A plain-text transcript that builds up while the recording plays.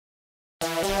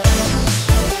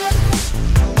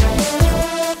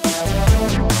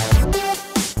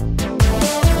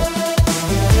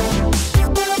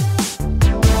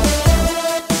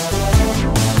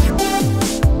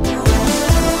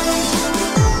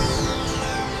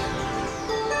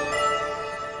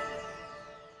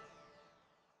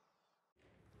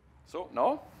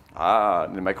now?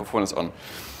 The microphone is on.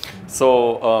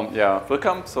 So yeah,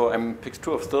 welcome. So I'm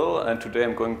pixtur still, and today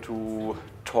I'm going to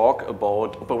talk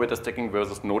about operator stacking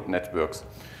versus node networks,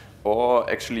 or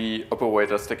actually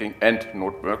operator stacking and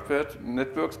node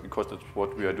networks, because that's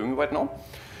what we are doing right now.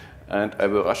 And I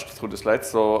will rush through the slides.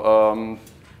 So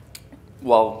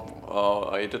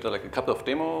I did like a couple of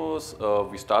demos.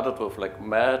 We started with like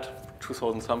MAD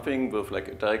 2000 something with like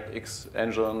a DirectX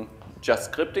engine,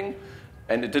 just scripting.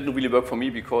 And it didn't really work for me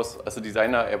because as a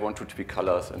designer, I want to tweak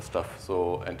colors and stuff.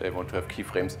 So, and I want to have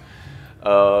keyframes.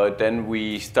 Then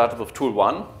we started with tool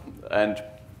 1, and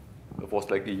it was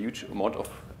like a huge amount of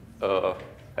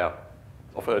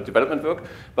development work.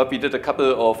 But we did a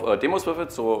couple of demos with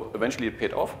it, so eventually it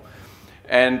paid off.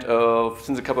 And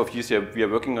since a couple of years here, we are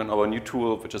working on our new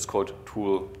tool, which is called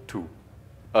tool 2.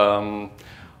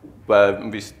 Well,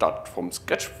 we start from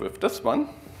scratch with this one.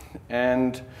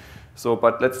 And so,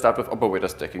 but let's start with operator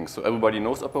stacking. So everybody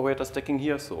knows operator stacking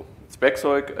here. So it's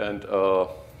Werkzeug, and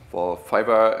for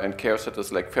Fiverr and Chaos, that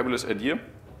is like fabulous idea.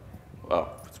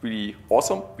 It's really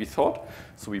awesome, we thought.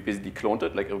 So we basically cloned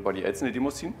it like everybody else in the demo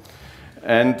scene.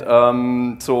 And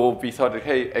so we thought,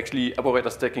 hey, actually operator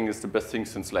stacking is the best thing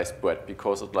since sliced bread,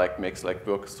 because it like makes like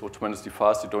work so tremendously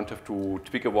fast. You don't have to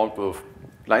tweak around with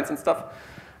lines and stuff.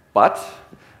 But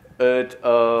it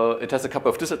has a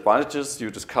couple of disadvantages you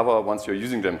discover once you're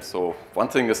using them. So one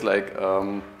thing is like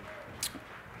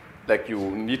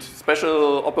you need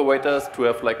special operators to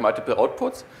have like multiple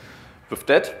outputs. With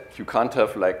that, you can't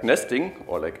have like nesting,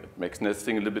 or like it makes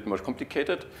nesting a little bit more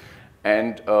complicated.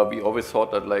 And we always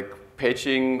thought that like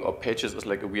paging or pages is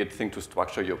like a weird thing to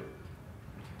structure your,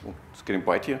 it's getting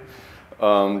bright here,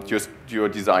 your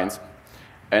designs.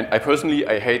 And I personally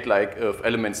hate like if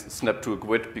elements snap to a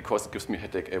grid, because it gives me a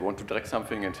headache. I want to drag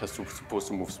something and it has to supposed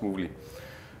to move smoothly.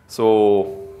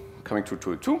 So coming to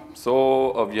tool 2.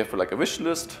 So we have like a wish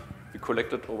list we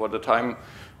collected over the time.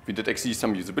 We did actually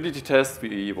some usability tests.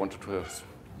 We wanted to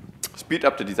speed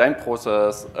up the design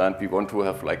process, and we want to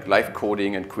have like live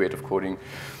coding and creative coding.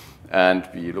 And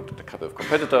we looked at a couple of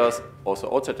competitors, also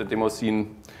outside the demo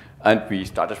scene, and we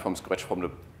started from scratch from the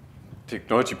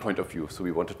technology point of view. So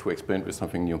we wanted to experiment with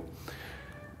something new.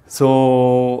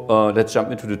 So let's jump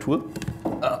into the tool.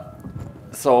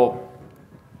 So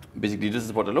basically, this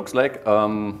is what it looks like.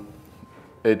 Well,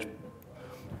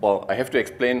 I have to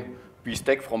explain. We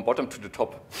stack from bottom to the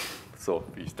top. So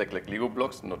we stack like Lego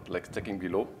blocks, not like stacking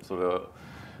below. So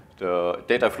the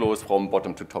data flows from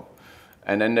bottom to top.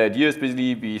 And then the idea is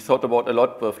basically we thought about a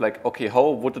lot with like, okay, how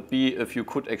would it be if you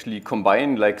could actually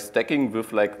combine like stacking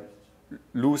with like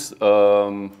loose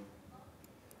so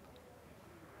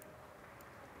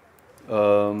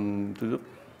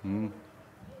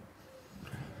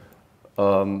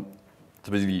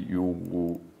basically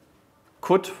you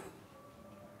could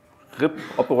rip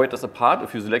operators apart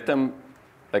if you select them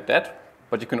like that,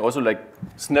 but you can also like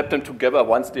snap them together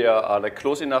once they are like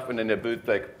close enough, and then they build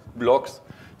like blocks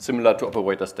similar to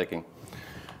operator stacking.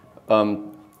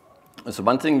 So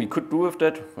one thing we could do with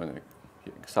that,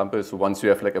 example, so once you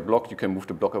have like a block, you can move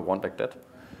the block around like that.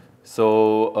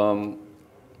 So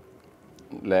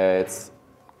let's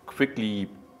quickly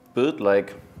build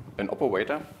like an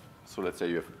operator. So let's say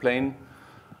you have a plane.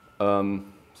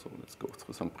 So let's go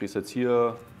through some presets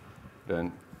here.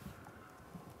 Then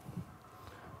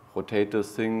rotate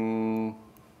this thing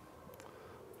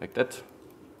like that.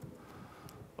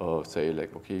 Say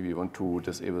like, okay, we want to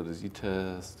disable the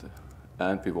z-test,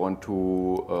 and we want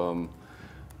to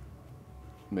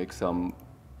make some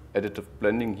additive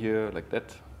blending here, like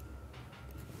that.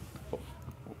 Oh,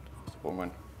 that's the wrong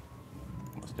one.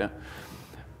 Almost there.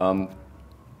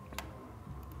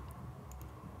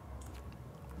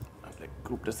 Like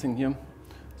group this thing here.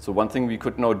 So one thing we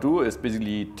could now do is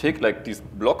basically take like this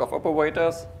block of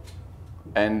operators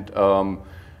and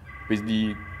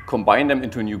basically combine them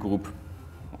into a new group.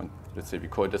 And let's say we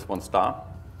call this one star.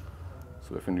 So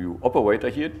we have a new operator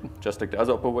here, just like the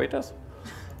other operators.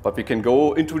 But we can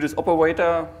go into this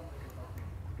operator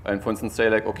and, for instance, say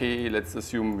like, okay, let's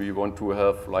assume we want to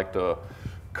have like the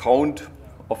count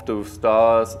of the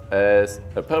stars as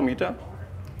a parameter.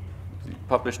 We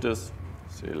publish this,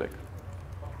 say like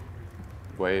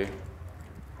way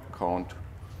count.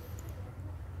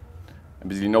 And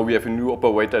basically now we have a new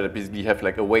operator that basically have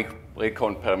like a way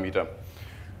count parameter.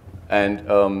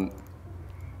 And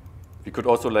we could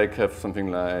also like have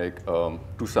something like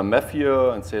do some math here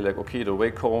and say like, okay, the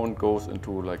way count goes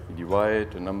into like we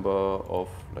divide the number of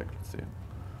like, let's say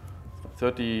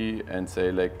 30, and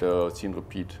say like the scene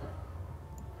repeat.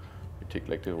 We take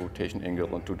like the rotation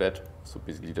angle onto that. So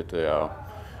basically that they are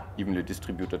evenly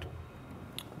distributed.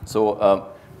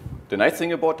 So the nice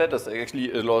thing about that is it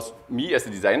actually allows me as a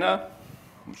designer,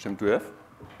 which I'm to have,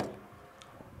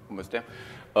 almost there,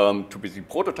 to basically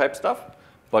prototype stuff.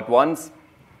 But once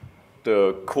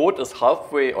the code is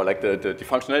halfway, or like the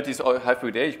functionality is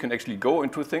halfway there, you can actually go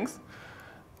into things.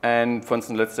 And for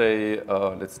instance, let's say,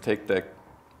 let's take the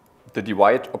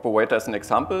divide operator as an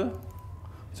example.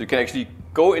 So you can actually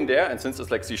go in there, and since it's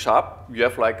like C#, you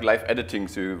have like live editing.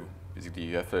 So basically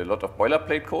you have a lot of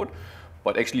boilerplate code,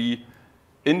 but actually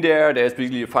in there, there's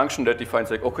basically a function that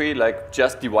defines like, okay, like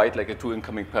just divide like the two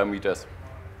incoming parameters.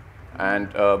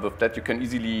 And with that, you can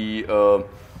easily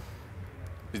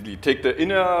basically take the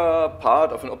inner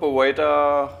part of an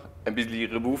operator and basically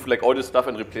remove like all this stuff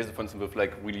and replace it, for instance, with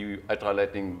like really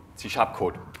ultra-lightning C#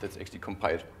 code that's actually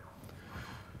compiled.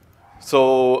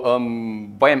 So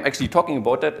why I'm actually talking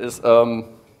about that is,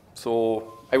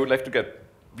 so we would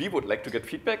like to get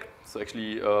feedback. So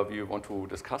actually, we want to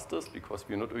discuss this because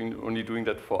we're not only doing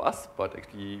that for us, but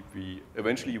actually we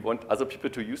eventually want other people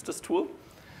to use this tool.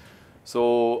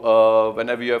 So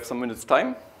whenever you have some minutes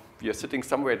time, we are sitting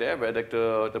somewhere there where like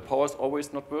the power is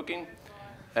always not working,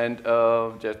 and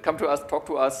just come to us, talk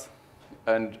to us,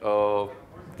 and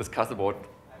discuss about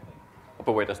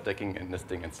operator stacking and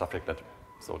nesting and stuff like that.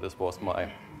 So this was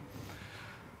my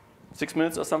 6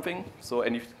 minutes or something. So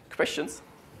any questions?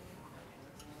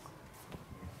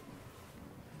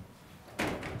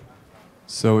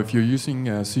 So if you're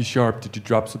using C#, did you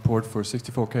drop support for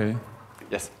 64K?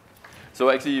 Yes. So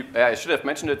actually, I should have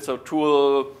mentioned it. So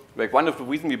tool, like one of the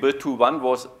reasons we built tool 1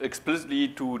 was explicitly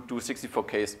to do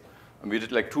 64Ks. And we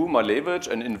did like 2, Malevich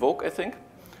and Invoke, I think.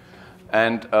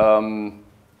 And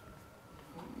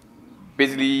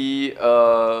basically,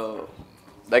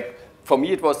 like for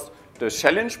me, it was, the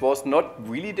challenge was not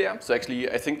really there. So actually,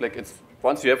 I think like it's,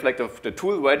 once you have like the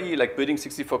tool ready, like building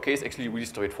 64K is actually really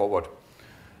straightforward.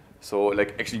 So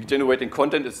like actually generating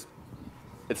content is,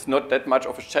 it's not that much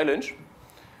of a challenge.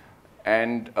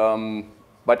 And,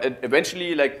 but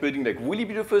eventually like building like really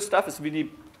beautiful stuff is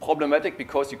really problematic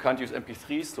because you can't use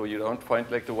MP3s, so you don't find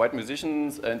like the right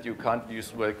musicians, and you can't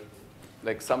use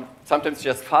like sometimes it's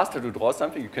just faster to draw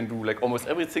something. You can do like almost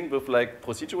everything with like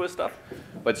procedural stuff,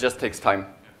 but it just takes time.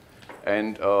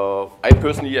 And I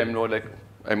personally am more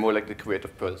like the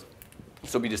creative person.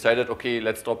 So we decided, okay,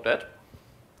 let's stop that.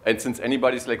 And since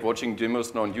anybody's like watching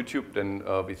demos now on YouTube, then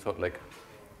we thought like,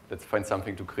 let's find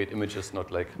something to create images,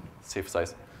 not like safe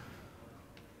size.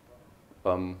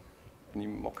 Any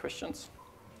more questions?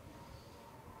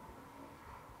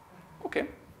 Okay.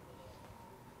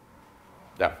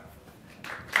 Yeah.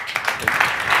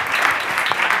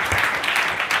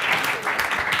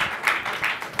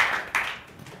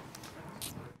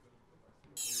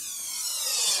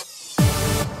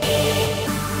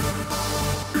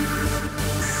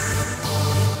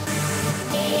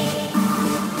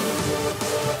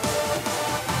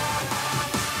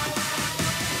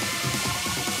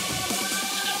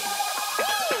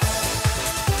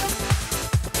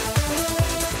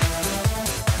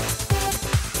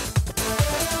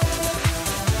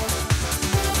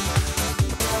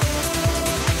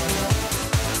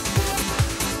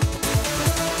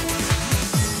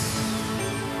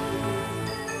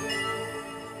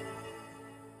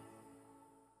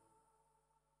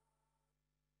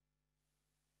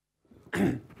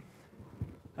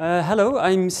 Hello,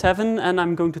 I'm Seven, and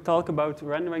I'm going to talk about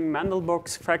rendering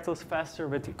mandelbox fractals faster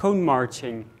with cone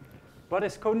marching. What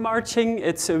is cone marching?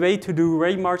 It's a way to do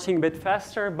ray marching a bit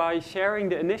faster by sharing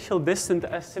the initial distance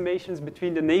estimations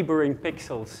between the neighboring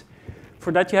pixels.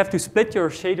 For that, you have to split your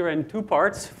shader in 2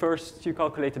 parts. First, you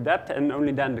calculate the depth and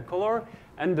only then the color.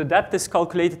 And the depth is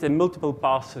calculated in multiple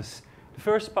passes. The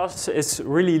first pass is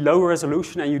really low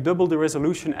resolution, and you double the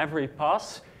resolution every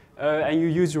pass. And you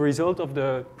use the result of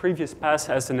the previous pass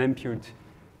as an input.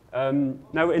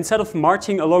 Now, instead of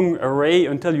marching along a ray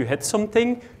until you hit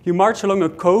something, you march along a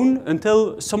cone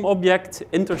until some object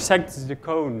intersects the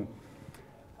cone.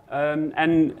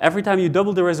 And every time you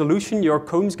double the resolution, your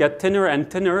cones get thinner and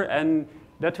thinner, and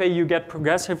that way you get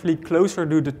progressively closer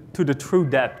to the true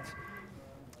depth.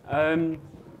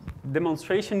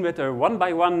 Demonstration with a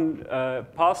 1x1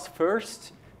 pass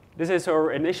first. This is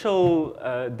our initial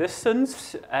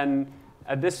distance, and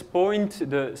at this point,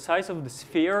 the size of the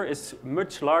sphere is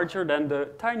much larger than the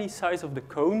tiny size of the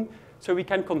cone, so we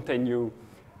can continue.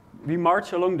 We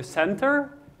march along the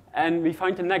center, and we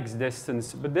find the next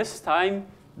distance, but this time,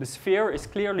 the sphere is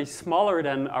clearly smaller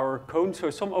than our cone, so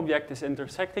some object is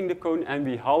intersecting the cone, and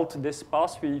we halt this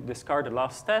pass, we discard the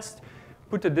last test,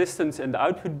 put the distance in the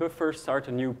output buffer, start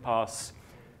a new pass,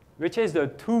 which is the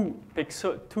 2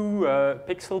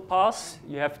 pixel pass.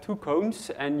 You have 2 cones,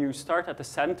 and you start at the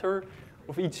center.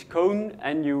 of each cone,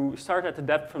 and you start at the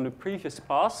depth from the previous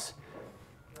pass.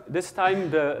 This time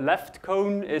the left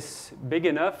cone is big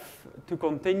enough to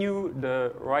continue,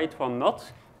 the right one not,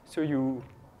 so you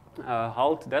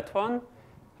halt that one.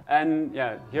 And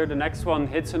yeah, here the next one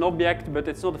hits an object, but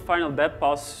it's not a final depth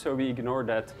pass, so we ignore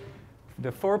that.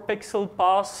 The 4-pixel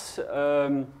pass,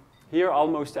 here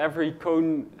almost every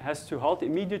cone has to halt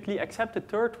immediately, except the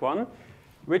third one,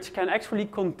 which can actually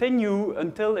continue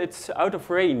until it's out of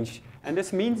range. And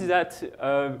this means that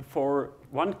for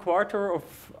 1/4 of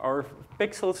our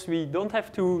pixels, we don't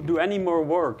have to do any more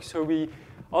work. So we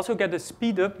also get a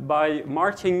speed up by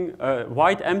marching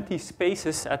wide empty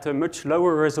spaces at a much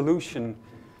lower resolution.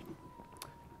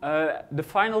 The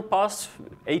final pass,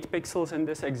 8 pixels in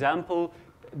this example,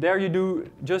 there you do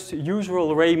just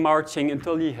usual ray marching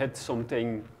until you hit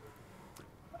something.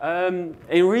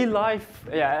 In real life,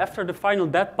 yeah, after the final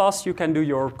depth pass, you can do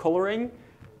your coloring.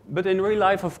 But in real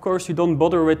life, of course, you don't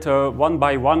bother with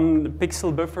 1x1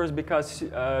 pixel buffers because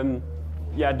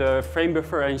yeah, the frame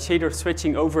buffer and shader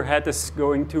switching overhead is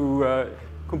going to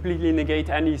completely negate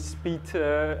any speed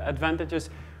advantages.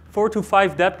 4 to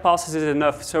 5 depth passes is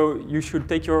enough, so you should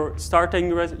take your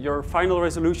your final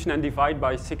resolution and divide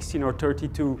by 16 or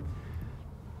 32.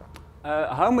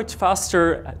 How much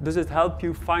faster does it help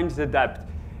you find the depth?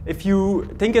 If you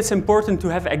think it's important to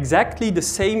have exactly the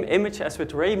same image as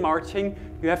with ray marching,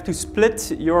 you have to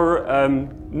split your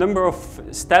number of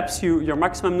steps, your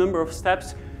maximum number of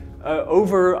steps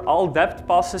over all depth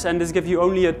passes, and this gives you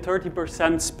only a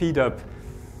 30% speed up.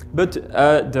 But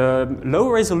the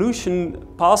low resolution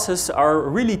passes are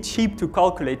really cheap to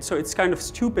calculate, so it's kind of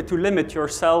stupid to limit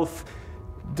yourself,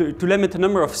 to limit the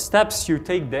number of steps you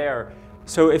take there.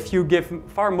 So if you give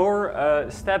far more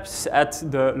steps at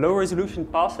the low resolution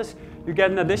passes, you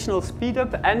get an additional speed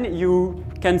up and you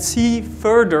can see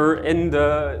further in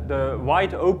the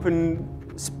wide open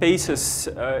spaces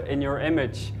in your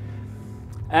image.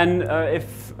 And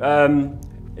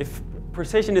if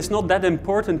precision is not that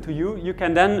important to you, you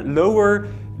can then lower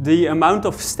the amount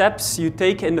of steps you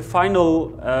take in the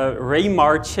final ray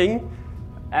marching,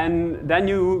 and then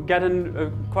you get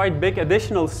a quite big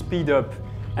additional speed up.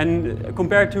 And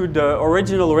compared to the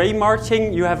original ray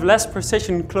marching, you have less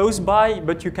precision close by,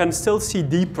 but you can still see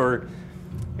deeper.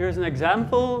 Here's an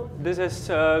example. This is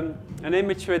an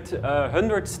image with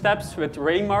 100 steps with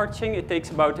ray marching. It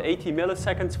takes about 80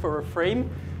 milliseconds for a frame.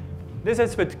 This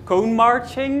is with cone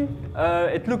marching.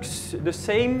 It looks the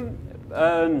same,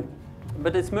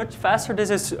 but it's much faster. This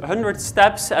is 100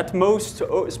 steps at most,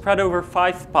 spread over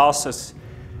 5 passes.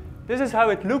 This is how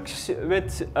it looks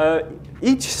with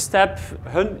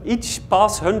each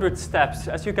pass 100 steps.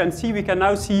 As you can see, we can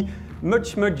now see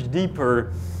much, much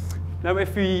deeper. Now,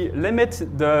 if we limit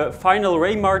the final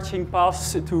ray marching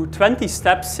pass to 20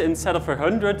 steps instead of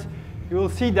 100, you will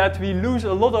see that we lose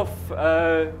a lot of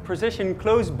precision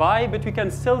close by, but we can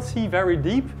still see very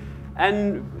deep.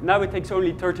 And now it takes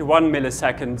only 31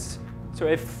 milliseconds. So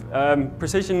if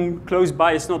precision close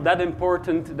by is not that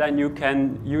important, then you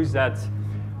can use that.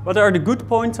 What are the good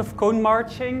points of cone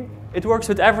marching? It works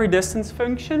with every distance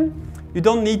function. You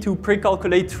don't need to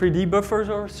pre-calculate 3D buffers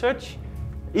or such.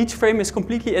 Each frame is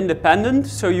completely independent,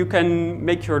 so you can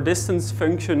make your distance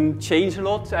function change a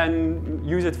lot and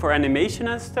use it for animation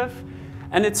and stuff.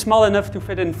 And it's small enough to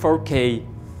fit in 4K.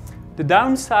 The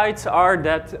downsides are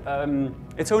that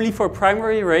it's only for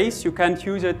primary rays. You can't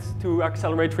use it to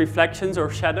accelerate reflections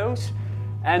or shadows.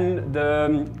 And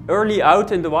the early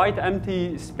out in the wide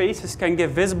empty spaces can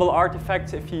give visible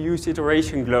artifacts if you use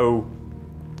iteration glow.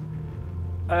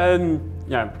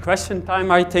 Yeah, question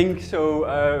time, I think.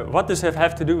 So what does it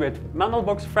have to do with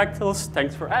mandelbox fractals?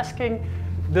 Thanks for asking.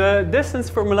 The distance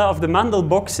formula of the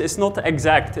mandelbox is not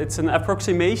exact. It's an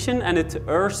approximation and it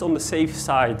errs on the safe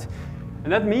side.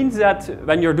 And that means that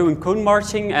when you're doing cone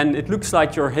marching and it looks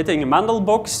like you're hitting a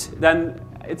mandelbox, then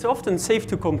it's often safe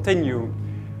to continue.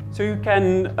 So you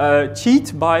can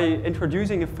cheat by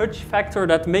introducing a fudge factor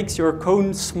that makes your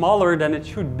cone smaller than it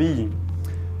should be.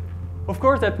 Of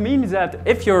course, that means that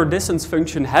if your distance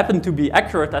function happened to be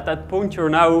accurate at that point, you're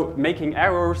now making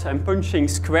errors and punching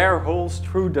square holes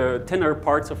through the thinner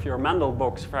parts of your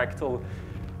mandelbox fractal.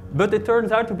 But it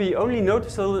turns out to be only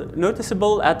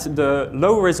noticeable at the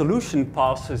low resolution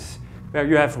passes, where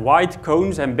you have wide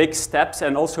cones and big steps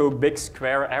and also big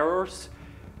square errors.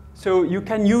 So you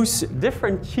can use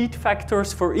different cheat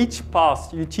factors for each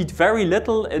pass. You cheat very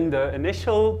little in the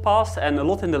initial pass and a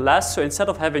lot in the last. So instead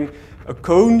of having a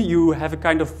cone, you have a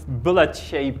kind of bullet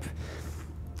shape.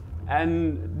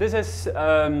 And this is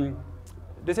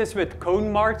with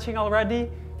cone marching already.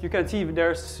 You can see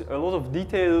there's a lot of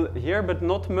detail here, but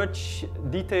not much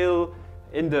detail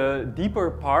in the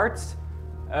deeper parts.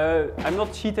 I'm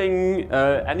not cheating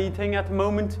anything at the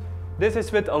moment. This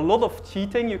is with a lot of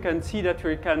cheating. You can see that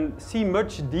we can see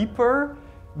much deeper,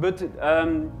 but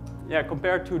yeah,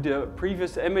 compared to the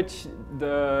previous image,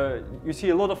 you see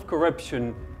a lot of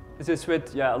corruption. This is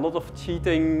with a lot of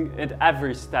cheating at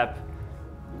every step.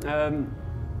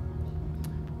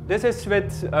 This is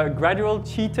with gradual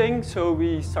cheating, so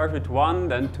we start with 1,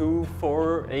 then 2,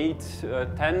 4, 8,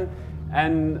 10,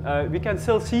 and we can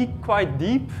still see quite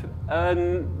deep,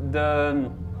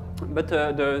 but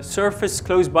the surface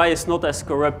close by is not as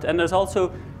corrupt. And there's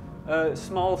also a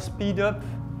small speed up.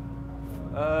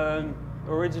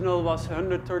 Original was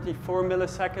 134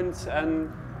 milliseconds,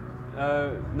 and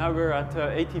now we're at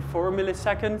 84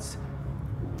 milliseconds.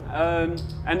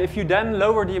 And if you then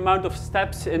lower the amount of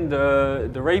steps in the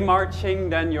ray marching,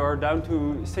 then you're down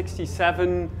to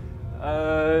 67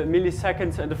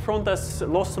 milliseconds, and the front has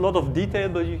lost a lot of detail,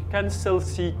 but you can still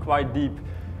see quite deep.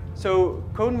 So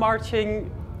cone marching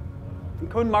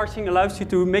allows you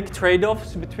to make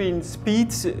trade-offs between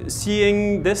speed,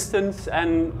 seeing, distance,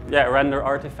 and render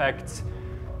artifacts.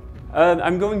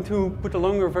 I'm going to put a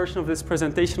longer version of this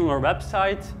presentation on our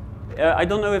website. I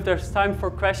don't know if there's time for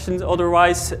questions,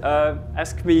 otherwise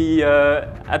ask me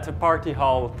at the party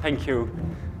hall. Thank you.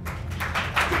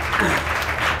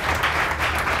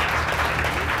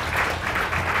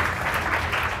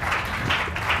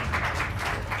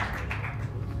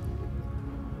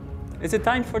 Is it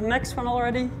time for the next one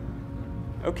already?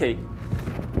 Okay.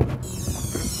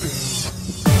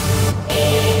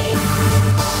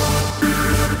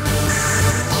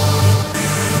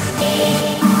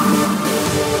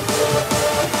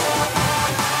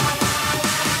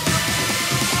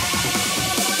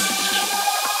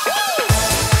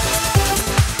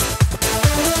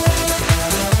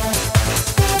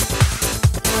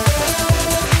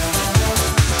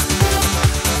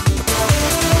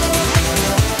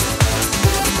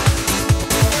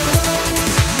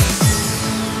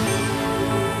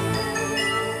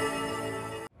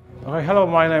 Hello,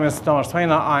 my name is Tomasz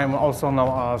Swajna. I'm also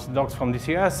known as Docs from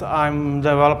DCS. I'm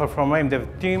developer from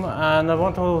MAMEDev team, and I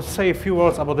want to say a few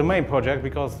words about the MAME project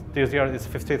because this year is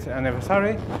 50th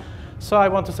anniversary. So I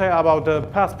want to say about the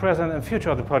past, present, and future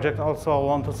of the project. Also, I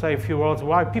want to say a few words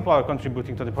why people are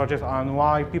contributing to the project and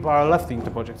why people are left in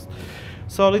the project.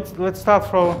 So let's start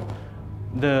from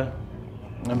the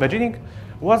beginning.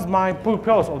 What's my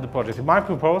purpose of the project? My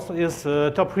purpose is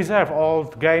to preserve all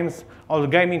the games, all the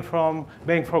gaming from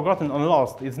being forgotten and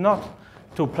lost. It's not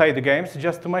to play the games,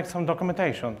 just to make some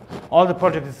documentation. All the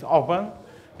project is open.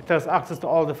 It has access to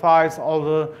all the files, all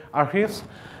the archives.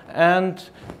 And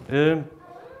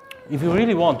if you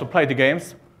really want to play the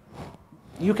games,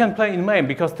 you can play in MAME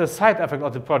because the side effect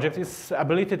of the project is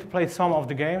ability to play some of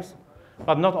the games,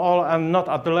 but not all and not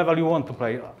at the level you want to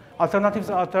play. Alternatives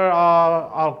there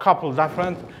are a couple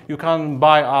different. You can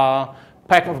buy a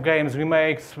pack of games,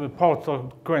 remakes, ports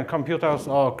of current computers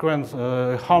or current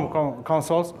home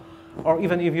consoles. Or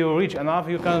even if you reach enough,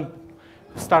 you can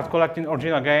start collecting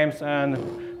original games and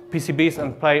PCBs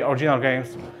and play original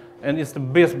games. And it's the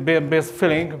best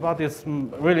feeling, but it's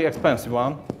really expensive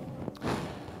one.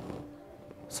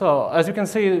 So as you can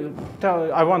see,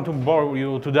 I want to bore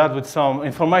you to that with some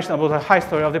information about the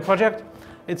history of the project.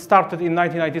 It started in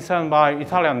 1997 by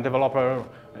Italian developer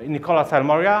Nicola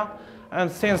Salmoria,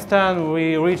 and since then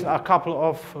we reached a couple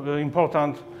of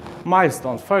important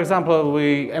milestones. For example,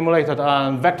 we emulated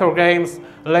vector games,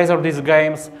 laserdisc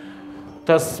games.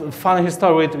 There's a funny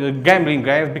history with gambling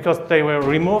games because they were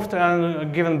removed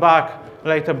and given back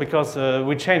later because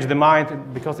we changed the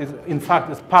mind, because it, in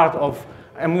fact, is part of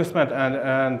amusement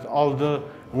and all the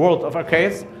world of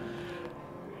arcades.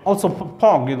 Also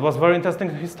Pong, it was very interesting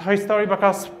history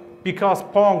because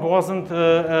Pong wasn't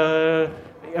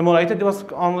emulated, it was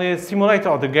only a simulator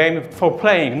of the game for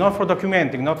playing, not for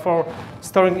documenting, not for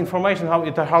storing information how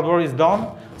the hardware is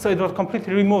done. So it was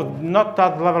completely removed, not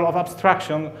that level of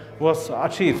abstraction was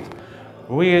achieved.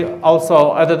 We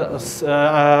also added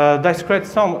discrete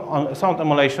sound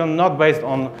emulation, not based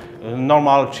on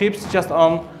normal chips, just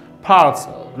on parts,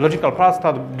 logical parts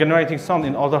that generating sound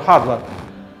in other hardware.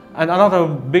 And another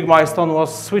big milestone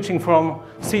was switching from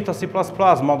C to C++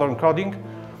 modern coding.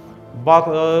 But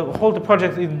whole the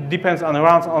project it depends and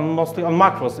runs on mostly on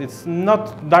macros. It's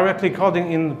not directly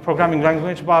coding in programming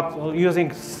language, but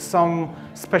using some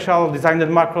special designed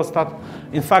macros that,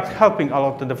 in fact, helping a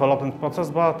lot the development process,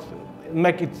 but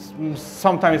make it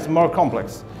sometimes more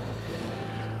complex.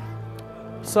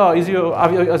 So as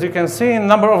you can see,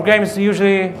 number of games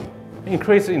usually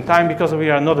increase in time because we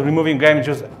are not removing games,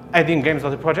 just adding games to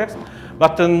the projects.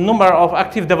 But the number of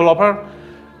active developers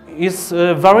is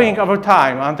varying over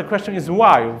time, and the question is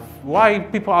why? Why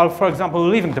people are, for example,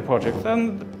 leaving the project?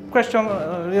 And the question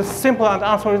is simple, and the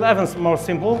answer is even more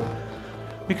simple,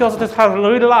 because it has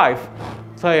real life.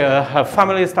 They have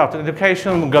family, started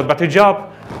education, got better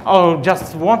job, or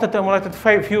just wanted to emulate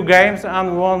a few games,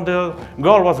 and when the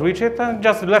goal was reached, and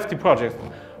just left the project.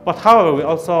 But however, we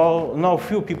also know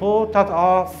few people that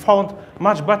are found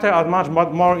much better and much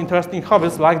more interesting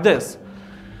hobbies like this,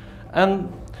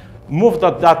 and moved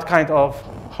that kind of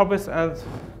hobbies, and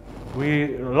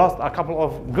we lost a couple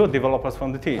of good developers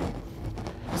from the team.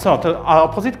 So the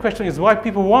opposite question is why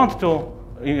people want to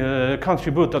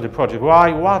contribute to the project.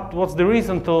 Why? What's the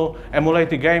reason to emulate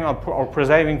the game or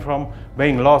preserving from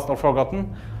being lost or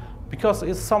forgotten? Because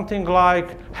it's something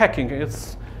like hacking.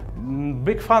 It's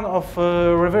big fan of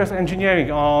reverse engineering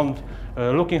on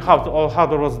looking how all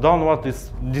hardware was done, what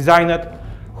is designed,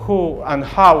 who and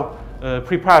how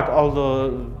prepared all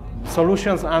the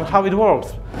solutions and how it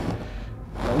works.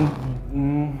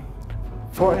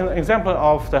 For an example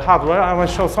of the hardware, I will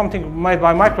show something made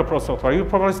by MicroProse software. You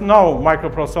probably know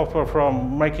MicroProse software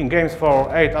from making games for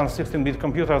 8 and 16-bit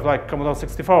computers like Commodore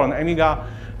 64 and Amiga.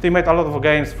 They made a lot of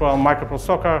games from MicroProse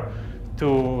Soccer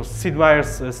to Sid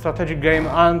Meier's strategic game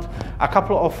and a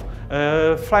couple of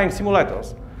flying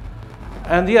simulators.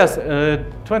 And yes,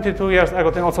 22 years ago,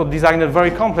 they also designed a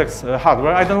very complex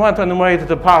hardware. I don't want to enumerate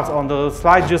the parts on the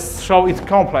slide, just show it's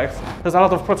complex. There's a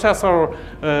lot of processor,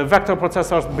 vector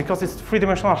processors, because it's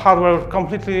three-dimensional hardware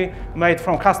completely made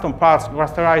from custom parts,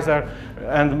 rasterizer,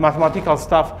 and mathematical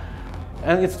stuff.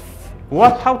 And it's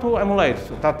how to emulate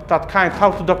that kind,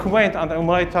 how to document and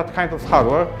emulate that kind of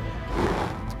hardware.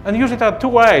 And usually there are two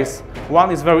ways. One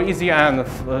is very easy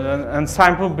and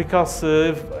simple, because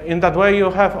in that way you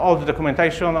have all the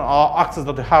documentation or access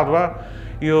to the hardware.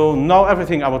 You know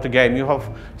everything about the game. You have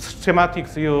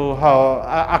schematics, you have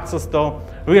access to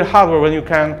real hardware when you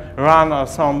can run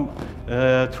some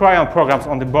trial programs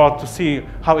on the board to see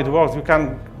how it works. You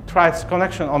can try its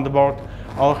connection on the board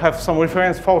or have some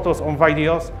reference photos on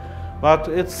videos, but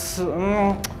it's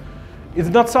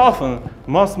not so often.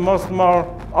 Most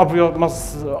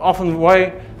often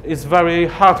way is very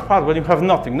hard part when you have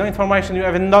nothing, no information. You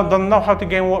even don't know how the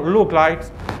game look like.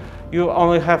 You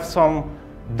only have some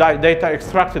data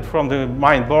extracted from the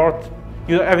main board.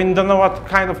 You even don't know what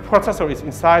kind of processor is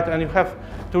inside, and you have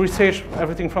to research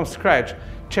everything from scratch,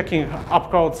 checking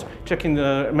opcodes, checking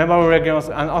the memory regions,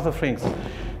 and other things.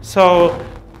 So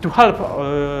to help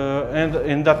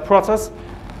in that process,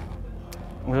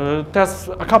 there's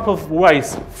a couple of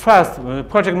ways. First,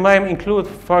 Project MAME includes,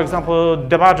 for example,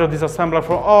 debugger disassembler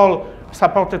for all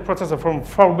supported processors from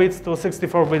 4 bits to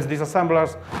 64 bits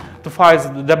disassemblers to files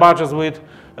debuggers with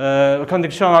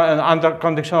conditional and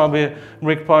under-conditional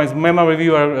breakpoints, memory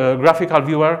viewer, graphical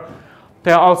viewer.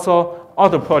 There are also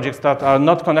other projects that are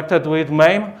not connected with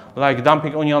MAME, like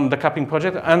Dumping Onion decapping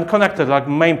project, and connected, like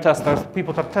MAME testers,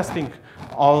 people that are testing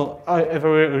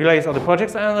every release of the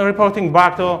projects and reporting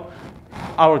back to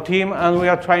our team, and we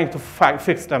are trying to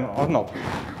fix them or not.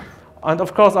 And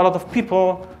of course, a lot of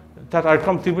people that are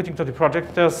contributing to the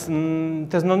project, there's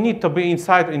no need to be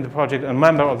inside in the project, a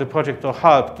member of the project to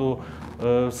help,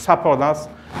 to support us.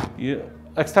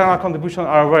 External contributions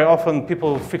are very often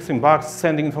people fixing bugs,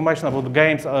 sending information about the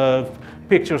games,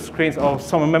 pictures, screens, or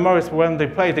some memories when they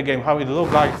play the game, how it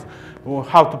looks like,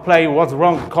 how to play, what's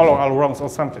wrong, color are wrong, or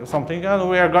something, and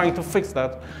we are going to fix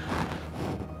that.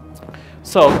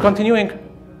 So continuing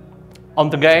on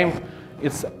the game,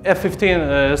 it's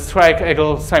F-15 Strike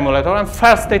Eagle simulator, and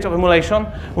first stage of emulation,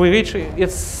 we reach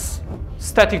its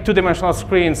static two-dimensional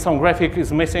screen. Some graphic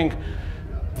is missing,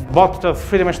 but the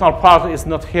three-dimensional part is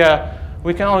not here.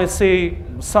 We can only see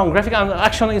some graphic, and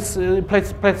action is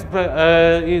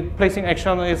placing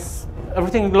action is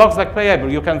everything looks like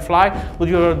playable. You can fly, but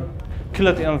you're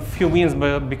killed in a few minutes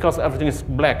because everything is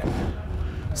black.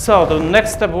 So the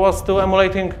next step was to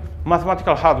emulating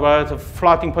mathematical hardware, the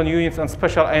floating point units, and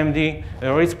special AMD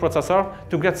RISC processor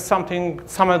to get some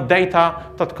data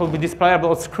that could be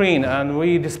displayable on screen. And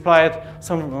we displayed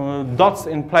some dots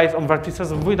in place on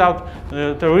vertices without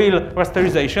the real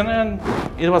rasterization, and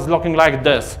it was looking like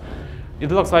this. It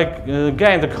looks like a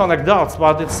game to connect dots,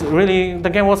 but it's really,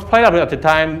 the game was playable at the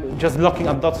time, just looking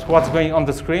at dots, what's going on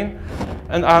the screen.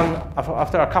 And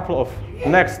after a couple of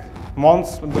next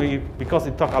months, because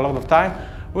it took a lot of time,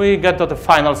 we get to the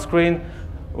final screen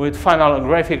with final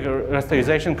graphic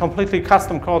rasterization, completely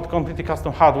custom code, completely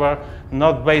custom hardware,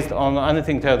 not based on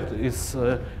anything that is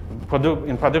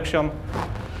in production.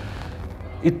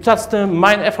 That's the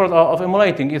main effort of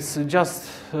emulating. It's just,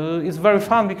 it's very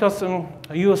fun because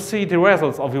you see the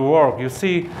results of your work. You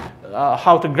see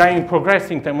how the game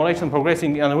progressing, the emulation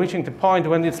progressing, and reaching the point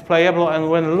when it's playable and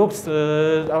when it looks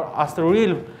as the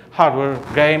real hardware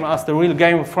game, as the real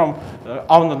game from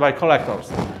owned by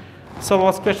collectors. So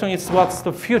the question is, what's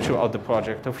the future of the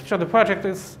project? The future of the project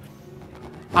is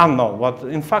unknown, but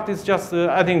in fact it's just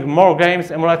adding more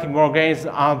games, emulating more games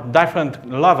at different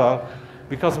level,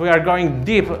 because we are going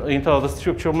deep into the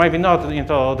structure, maybe not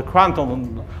into the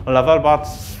quantum level, but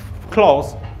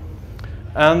close.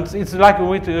 And it's like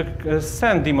with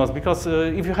sand demos, because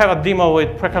if you have a demo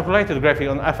with pre-calculated graphics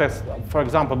on FX, for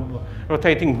example,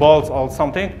 rotating balls or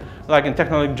something, like in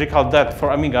technological debt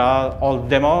for Amiga old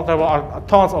demo, there were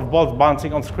tons of balls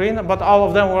bouncing on screen, but all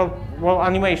of them were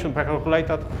animation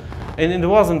pre-calculated, and it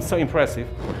wasn't so impressive.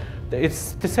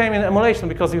 It's the same in emulation,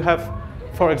 because you have,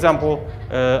 for example,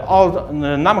 old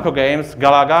Namco games.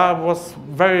 Galaga was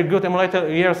very good emulator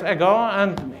years ago,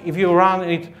 and if you run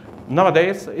it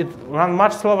nowadays, it runs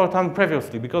much slower than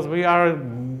previously, because we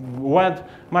went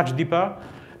much deeper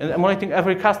in emulating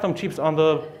every custom chips on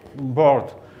the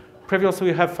board.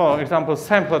 Previously, we have, for example,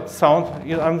 sampled sound,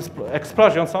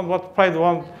 explosion sound, what played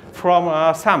one from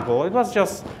a sample. It was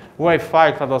just wave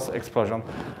file that was explosion.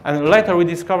 And later we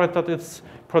discovered that it's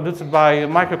produced by a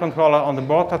microcontroller on the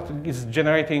board that is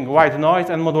generating white noise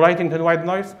and modulating the white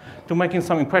noise to making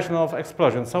some impression of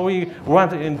explosion. So we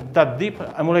went in that deep,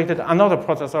 emulated another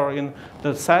processor in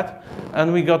the set,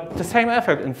 and we got the same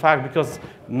effect, in fact, because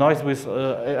noise was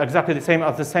exactly the same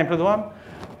as the sampled one.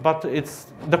 But it's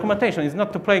documentation. It's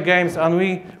not to play games, and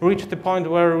we reached the point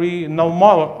where we know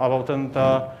more about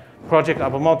the project,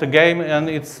 about the game, and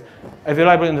it's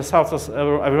available in the source,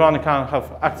 so everyone can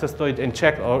have access to it and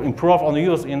check or improve on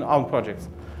use in our projects.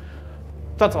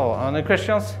 That's all. Any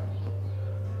questions?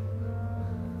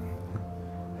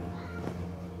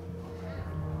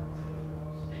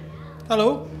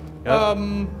 Hello.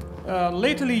 Yes.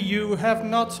 Lately, you have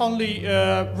not only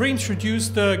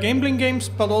reintroduced gambling games,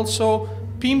 but also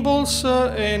pinballs,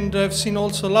 and I've seen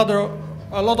also a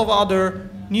lot of other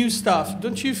new stuff.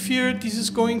 Don't you fear this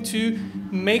is going to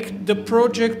make the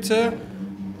project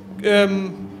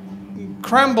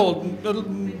crumble,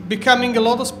 becoming a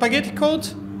lot of spaghetti code?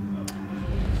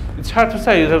 It's hard to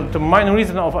say. The main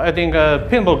reason of adding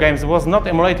pinball games was not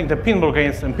emulating the pinball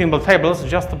games and pinball tables,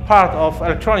 just a part of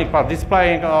electronic part,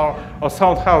 displaying or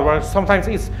sound hardware. Sometimes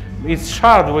it's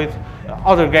shared with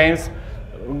other games.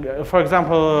 For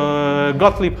example,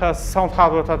 Gottlieb has sound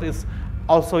hardware that is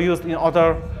also used in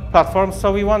other platforms,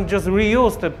 so we want to just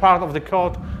reuse the part of the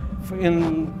code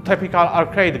in typical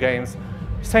arcade games.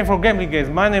 Same for gambling games.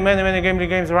 Many gambling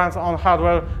games runs on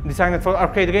hardware designed for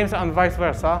arcade games and vice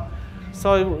versa.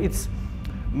 So it's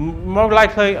more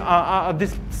likely at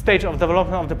this stage of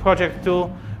development of the project to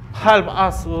help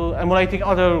us emulating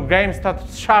other games that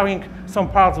sharing some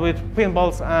parts with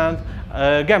pinballs and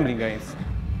gambling games.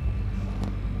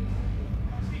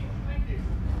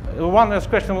 One last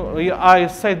question. I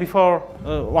said before,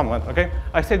 one moment, okay?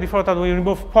 I said before that we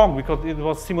removed Pong because it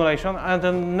was simulation, and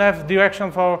the next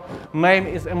direction for MAME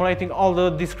is emulating all the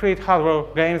discrete hardware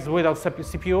games without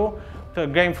CPU, the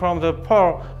game from the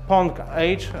Pong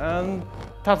age, and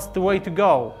that's the way to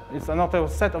go. It's another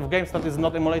set of games that is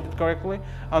not emulated correctly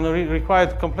and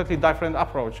required completely different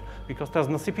approach because there's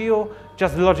no CPU,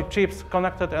 just the logic chips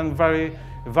connected and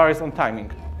varies on timing.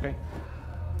 Okay?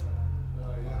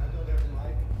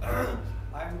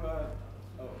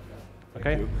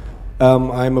 Okay.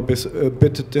 I'm a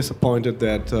bit disappointed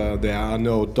that there are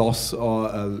no DOS or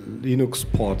Linux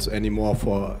ports anymore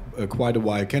for quite a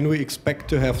while. Can we expect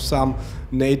to have some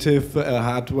native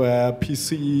hardware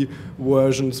PC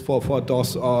versions for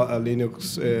DOS or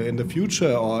Linux in the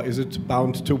future, or is it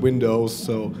bound to Windows?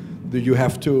 So you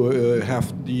have to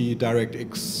have the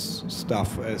DirectX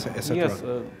stuff, etc. Yes,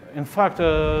 in fact,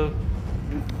 the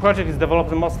project is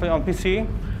developed mostly on PC.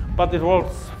 But it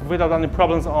works without any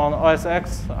problems on OS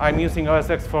X. I'm using OS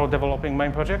X for developing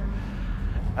main project.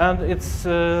 And it's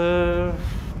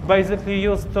basically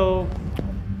used to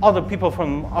other people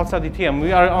from outside the team.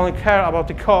 We only care about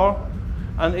the core,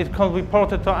 and it can be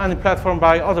ported to any platform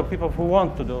by other people who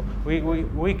want to do.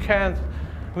 We can't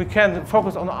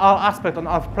focus on all aspects on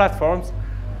other platforms.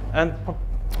 And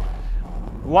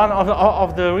one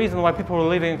of the reasons why people are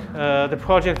leaving the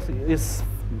project is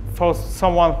for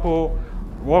someone who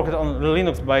worked on the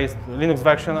Linux-based Linux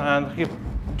version, and he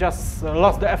just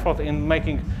lost the effort in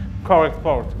making correct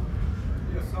port.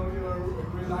 Yes, so you are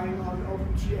relying on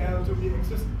OpenGL to be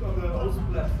existent on the host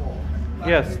platform. But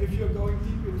yes. If you're going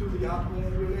deep into the hardware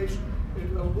emulation, it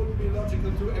would be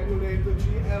logical to emulate the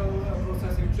GL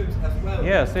processing chips as well.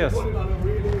 Yes, yes. Put it on a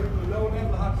really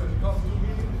low-level hardware, because to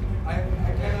me, I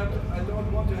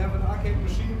don't want to have an arcade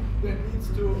machine that needs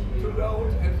to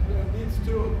load and needs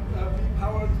to be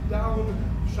powered down,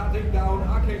 shutting down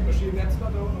arcade machine. That's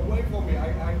not a way for me.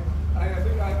 I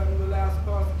think I am the last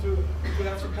person to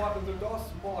have supported the DOS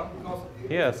board, because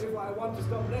if I want to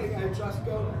stop playing, I just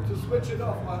go to switch it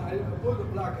off, or I pull the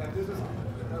plug, and this is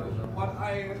what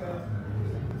I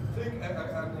think an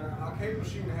arcade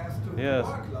machine has to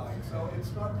work like. So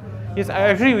it's not. Yes, I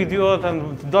agree with you,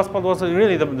 and the DOS board was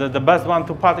really the best one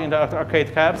to put in the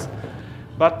arcade cabs.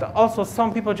 But also,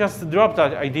 some people just dropped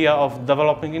that idea of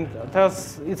developing it.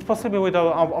 It's possible with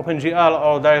OpenGL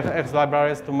or DirectX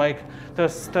libraries to make.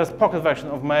 There's pocket version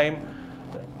of MAME.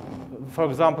 For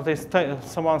example,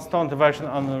 someone stoned the version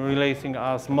on releasing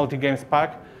as multi-games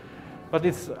pack, but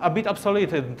it's a bit obsolete.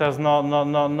 There's no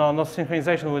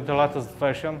synchronization with the latest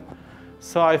version.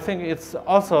 So I think it's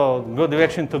also a good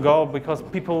direction to go, because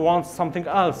people want something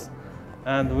else,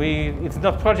 and it's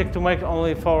not a project to make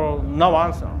only for no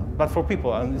one, but for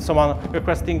people. And someone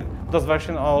requesting DOS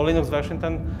version or Linux version,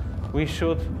 then we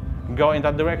should go in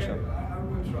that direction.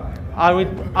 I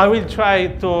will try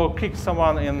to kick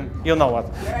someone in, you know what.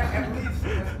 Yeah, at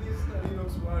least a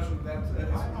Linux version that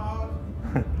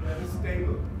is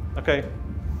stable. Okay.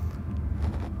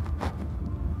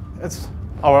 It's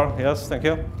over, yes, thank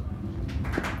you.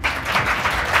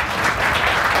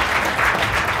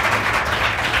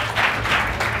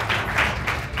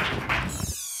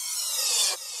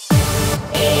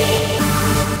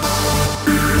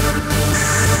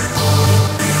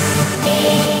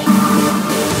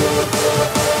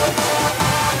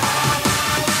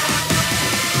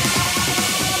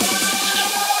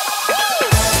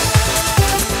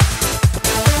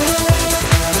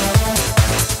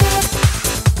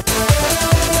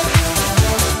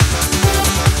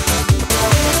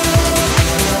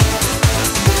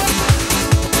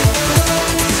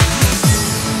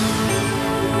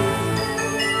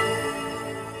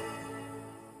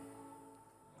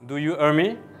 Do you hear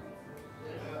me?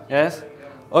 Yes?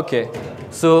 Okay.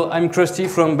 So I'm Krusty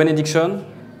from Benediction,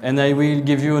 and I will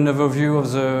give you an overview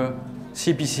of the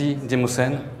CPC demo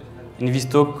scene in this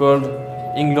talk called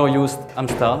Inglorious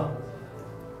Amstrad.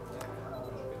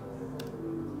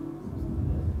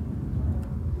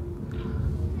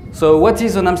 So what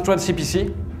is an Amstrad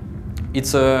CPC?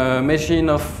 It's a machine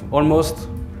of almost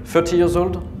 30 years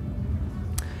old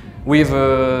with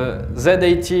a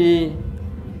Z80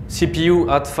 CPU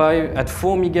at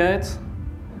 4 MHz,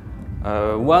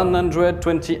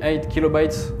 128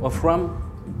 kilobytes of RAM.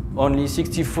 Only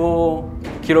 64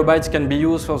 kilobytes can be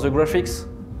used for the graphics.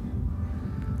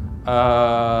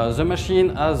 The machine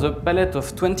has a palette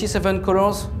of 27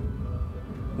 colors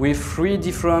with 3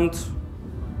 different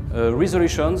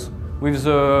resolutions. With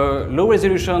the low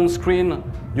resolution screen,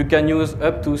 you can use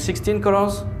up to 16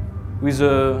 colors. With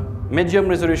the medium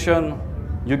resolution,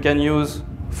 you can use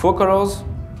 4 colors.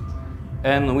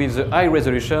 And with the high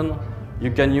resolution, you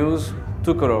can use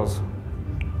 2 colors.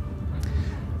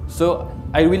 So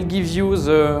I will give you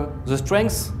the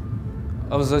strengths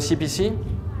of the CPC.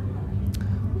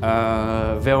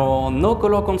 There are no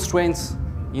color constraints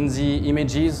in the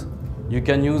images. You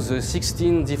can use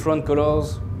 16 different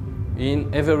colors in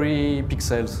every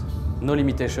pixels. No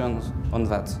limitations on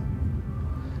that.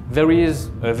 There is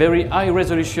a very high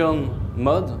resolution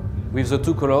mode with the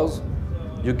 2 colors.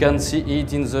 You can see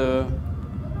it in the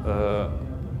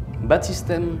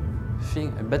Batistem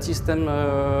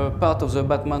part of the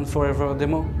Batman Forever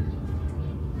demo.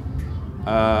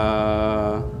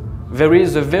 There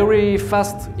is a very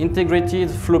fast integrated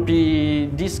floppy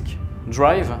disk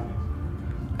drive,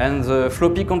 and the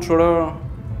floppy controller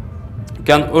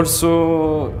can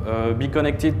also be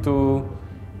connected to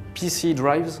PC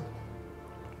drives.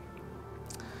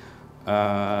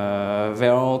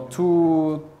 There are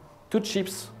two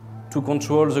chips to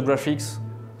control the graphics.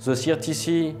 The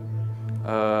CRTC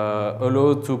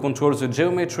allows to control the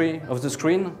geometry of the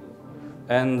screen,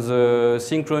 and the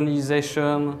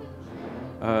synchronization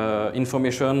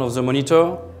information of the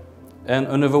monitor, and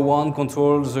another one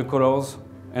controls the colors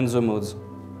and the modes.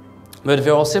 But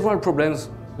there are several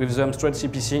problems with the Amstrad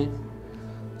CPC.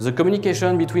 The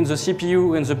communication between the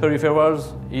CPU and the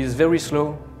peripherals is very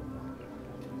slow.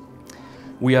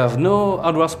 We have no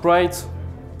hardware sprite,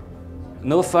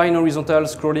 no fine horizontal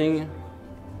scrolling.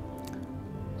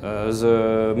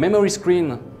 The memory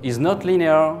screen is not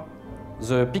linear.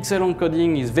 The pixel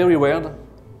encoding is very weird.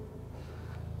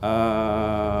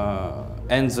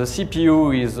 And the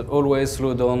CPU is always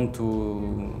slowed down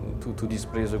to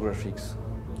display the graphics.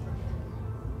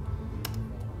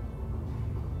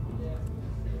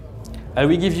 I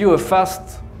will give you a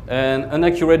fast and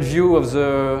inaccurate view of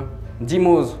the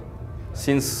demos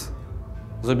since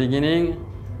the beginning.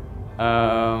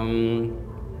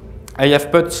 I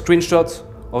have put screenshots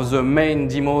of the main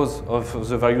demos of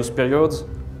the various periods.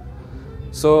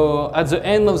 So at the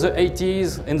end of the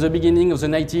 80s and the beginning of the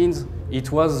 90s,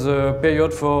 it was a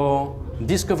period for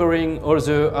discovering all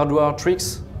the hardware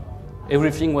tricks.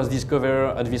 Everything was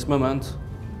discovered at this moment.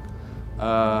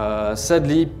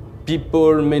 Sadly,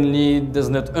 people mainly does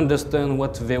not understand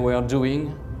what they were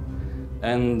doing,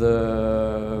 and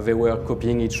they were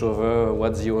copying each other,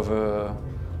 what the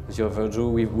other do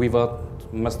without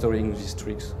mastering these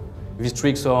tricks. These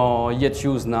tricks are yet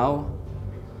used now,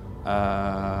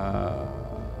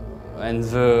 and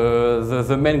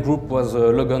the main group was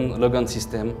a Logan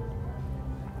system.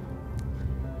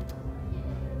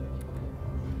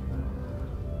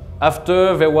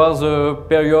 After, there was a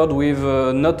period with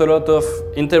not a lot of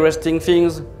interesting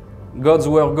things. Gods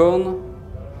were gone.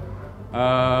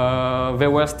 There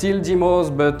were still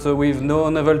demos, but with no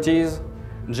novelties.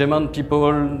 German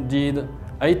people did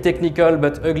high technical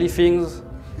but ugly things.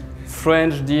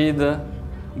 French did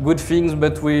good things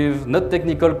but with not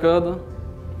technical code.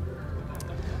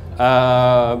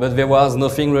 But there was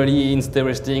nothing really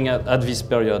interesting at this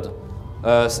period.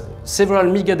 Several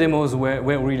mega demos were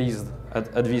released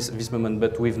at this moment,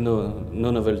 but with no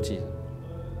novelty.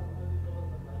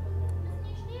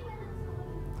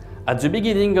 At the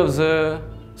beginning of the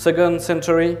 2nd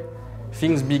century,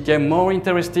 things became more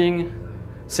interesting.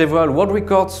 Several world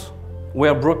records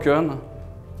were broken.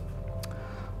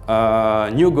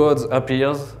 New gods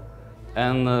appeared,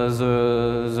 and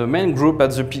the main group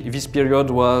at this period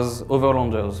was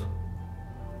Overlanders.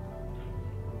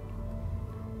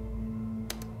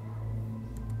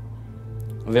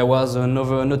 There was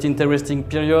another not interesting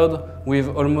period with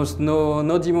almost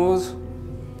no demos.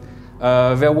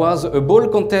 There was a ball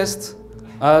contest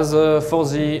as for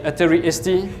the Atari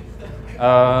ST.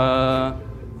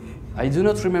 I do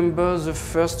not remember the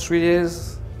first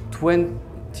release.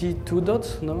 22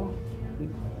 dots? No?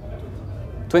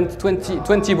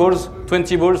 20 balls.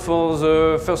 20 balls for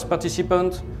the first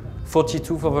participant.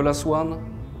 42 for the last one.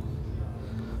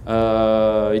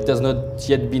 It has not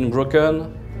yet been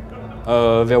broken.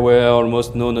 There were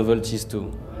almost no novelties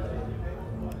too.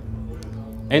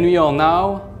 And we are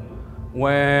now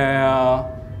where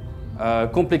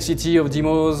complexity of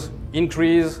demos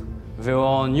increase. There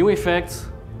are new effects.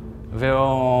 There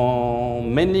are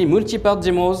mainly multi-part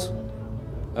demos.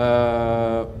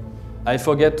 I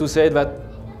forget to say that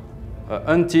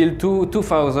until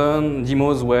 2000,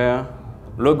 demos were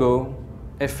logo,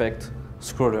 effect,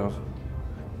 scroller.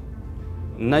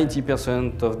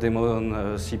 90% of demos on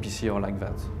CPC are like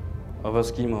that. Other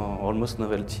schemes are almost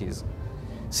novelties.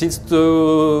 Since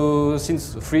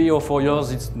 3 or 4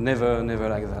 years, it's never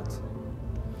like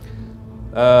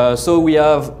that. So we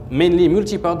have mainly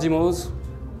multi-part demos.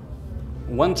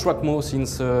 One track more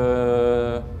since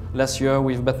last year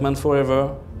with Batman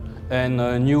Forever, and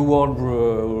a new world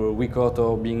record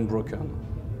are being broken.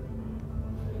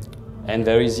 And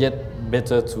there is yet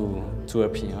better to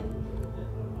appear.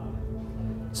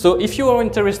 So if you are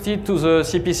interested to the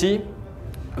CPC,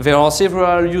 there are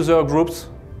several user groups,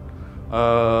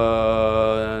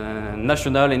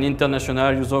 national and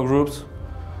international user groups,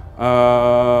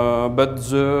 but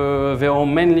they are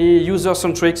mainly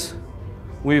user-centric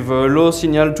with a low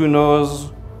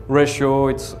signal-to-noise ratio.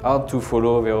 It's hard to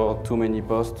follow, there are too many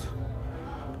posts.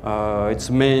 It's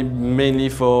mainly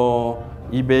for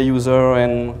eBay user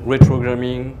and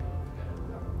retrogramming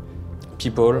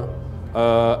people.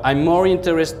 I'm more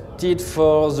interested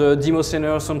for the demo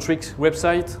center-centric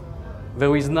website.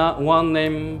 There is one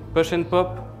named Push and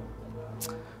Pop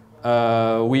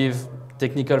with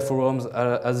technical forums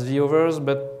as the others,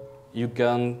 but you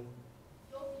can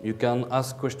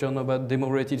ask questions about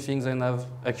demo-related things and have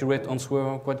accurate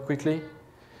answer quite quickly.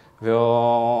 There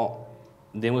are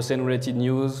demo scene-related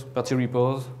news, party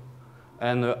reports,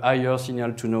 and a higher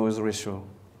signal-to-noise ratio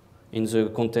in the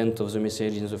content of the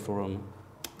message in the forum.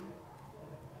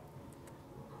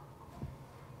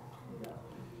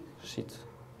 Shit.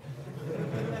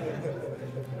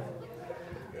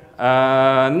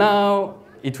 Now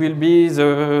it will be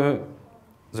the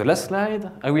last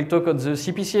slide. I will talk about the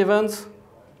CPC events.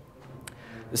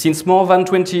 Since more than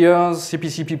 20 years,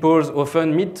 CPC people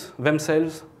often meet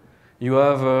themselves. You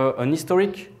have an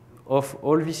historic of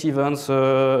all these events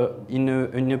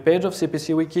in a page of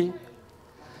CPC Wiki.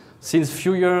 Since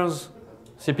few years,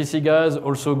 CPC guys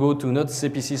also go to not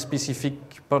CPC specific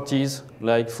parties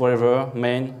like Forever,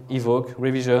 Main, Evoke,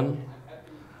 Revision.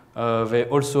 They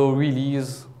also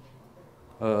release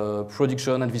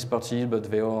production at this party, but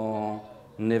they are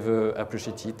never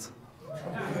appreciated.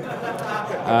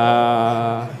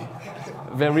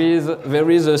 there is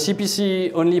a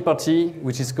CPC only party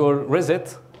which is called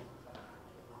Reset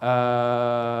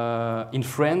in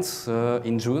France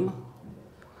in June.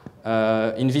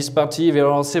 In this party there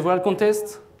are several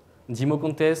contests, demo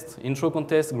contests, intro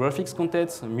contests, graphics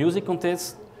contests, music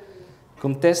contests,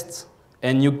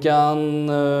 and you can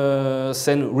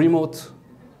send remote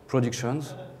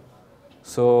productions.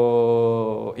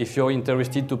 So if you're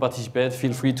interested to participate,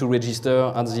 feel free to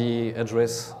register at the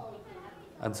address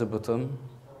at the bottom.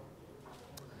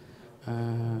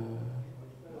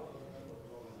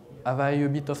 Have I a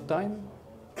bit of time?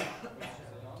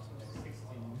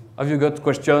 Have you got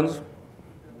questions?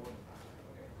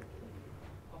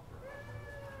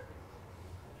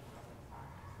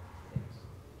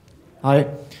 Hi.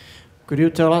 Could you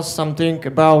tell us something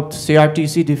about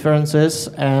CRTC differences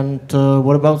and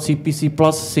what about CPC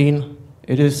plus scene?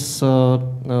 It is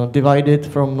divided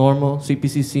from normal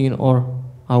CPC scene or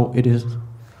how it is?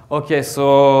 Okay,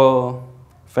 so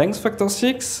thanks, Factor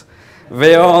 6.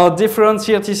 There are different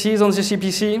CRTCs on the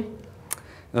CPC,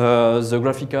 the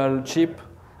graphical chip,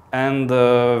 and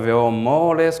they are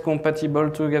more or less compatible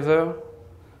together.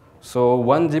 So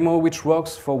one demo which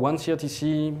works for one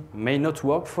CRTC may not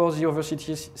work for the other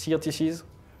CRTCs.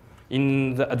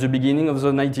 At the beginning of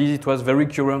the 90s, it was very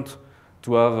current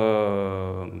to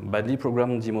have badly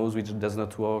programmed demos which does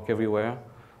not work everywhere.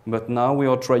 But now we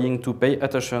are trying to pay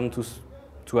attention to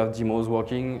have demos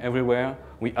working everywhere.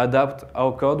 We adapt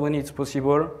our code when it's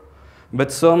possible.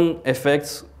 But some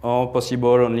effects are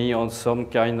possible only on some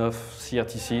kind of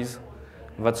CRTCs.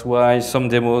 That's why some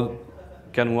demos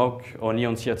can work only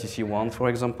on CRTC1, for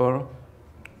example.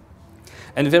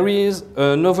 And there is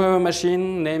another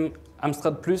machine named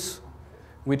Amstrad Plus,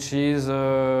 which is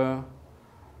a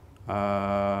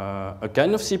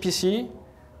kind of CPC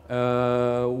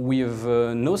with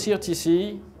no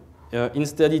CRTC.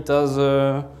 Instead, it has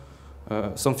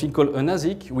something called an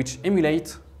ASIC, which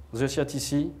emulates the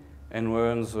CRTC and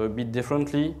runs a bit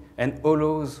differently and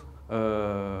allows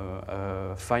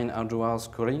fine hardware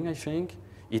scoring, I think.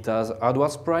 It has hardware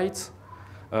sprites.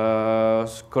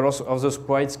 Colors of the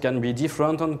sprites can be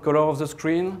different on color of the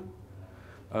screen.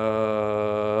 There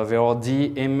are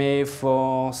DMA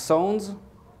for sounds,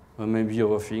 maybe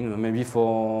other things, maybe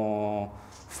for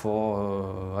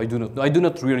I do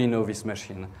not really know this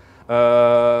machine.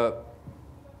 The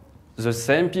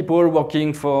same people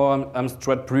working for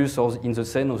Amstrad Plus or in the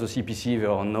scene of the CPC,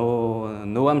 there are no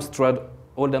Amstrad,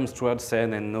 old Amstrad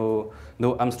scene and no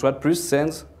Amstrad Plus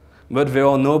scenes. But there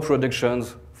are no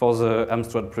productions for the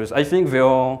Amstrad Plus. I think there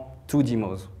are 2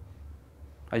 demos.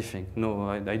 I think. No,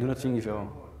 I do not think there are.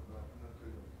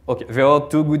 Okay, there are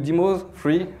 2 good demos,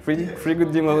 3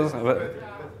 good demos.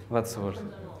 That's all.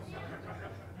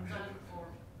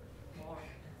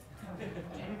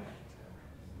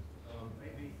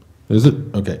 Is it?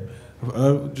 Okay.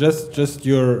 Just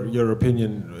your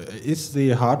opinion. Is the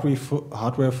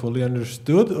hardware fully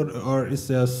understood, or is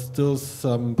there still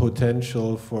some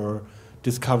potential for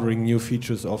discovering new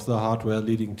features of the hardware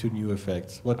leading to new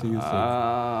effects? What do you think?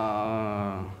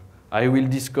 I will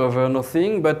discover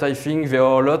nothing, but I think there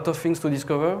are a lot of things to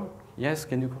discover. Yes,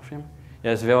 can you confirm?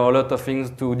 Yes, there are a lot of things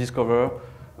to discover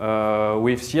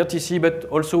with CRTC, but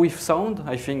also with sound,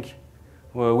 I think.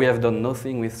 We have done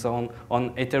nothing with sound. On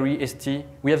Atari ST,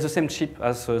 we have the same chip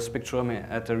as Spectrum and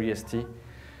Atari ST.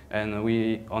 And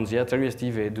on the Atari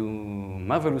ST, they do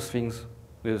marvelous things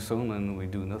with the sound, and we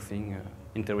do nothing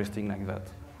interesting like that.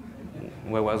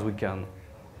 Whereas we can.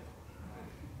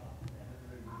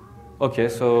 Okay,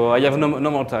 so I have no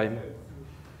more time.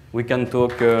 We can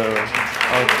talk.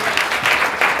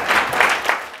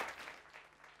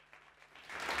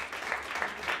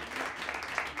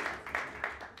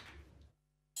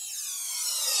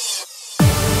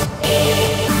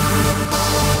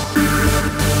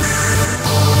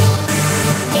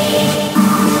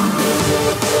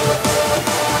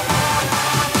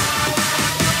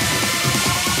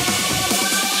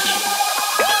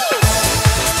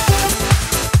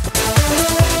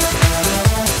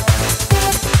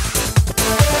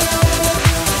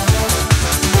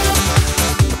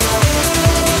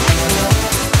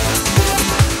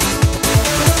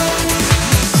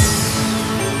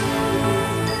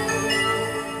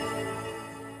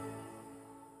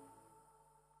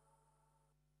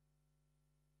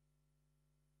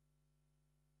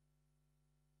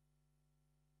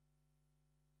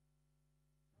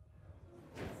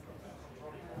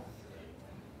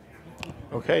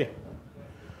 Okay.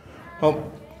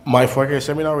 Well, my FRaNKy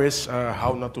seminar is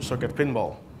how not to suck at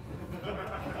pinball.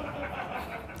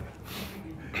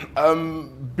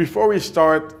 Before we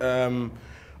start,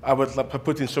 I would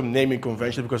put in some naming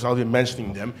convention because I'll be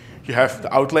mentioning them. You have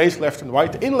the out lanes left and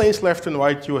right, the in lanes left and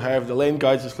right. You have the lane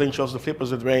guides, the slingshots, the flippers,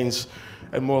 the drains,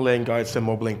 and more lane guides and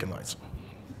more blinker lights.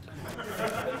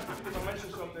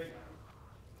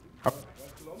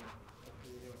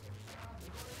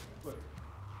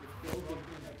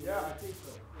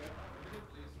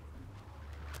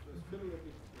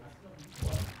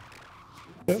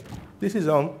 Yeah, this is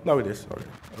on. Now it is. Sorry,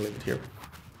 I'll leave it here.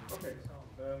 Okay.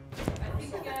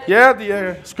 Yeah,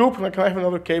 the scoop. Can I have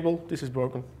another cable? This is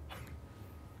broken.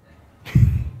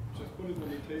 Just put it on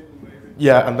the table, maybe.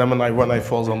 Yeah, and then when I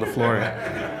falls on the floor,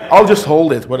 I'll just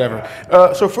hold it. Whatever.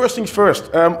 So first things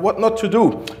first. What not to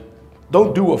do?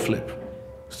 Don't do a flip.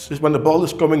 Just when the ball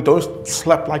is coming, don't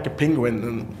slap like a penguin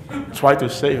and try to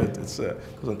save it. It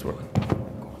doesn't work.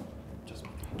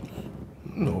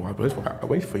 No, I'll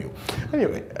wait for you.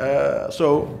 Anyway,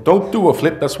 so don't do a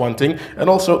flip, that's one thing. And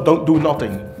also, don't do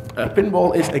nothing.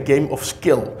 Pinball is a game of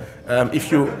skill.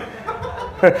 If you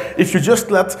just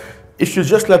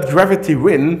let gravity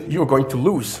win, you're going to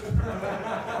lose.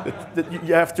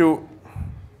 You have to...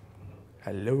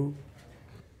 Hello?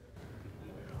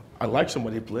 I like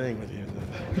somebody playing with you.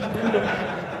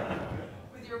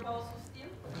 With your balls of steel?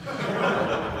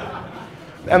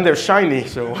 And they're shiny,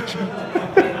 so...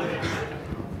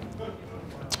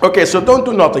 Okay, so don't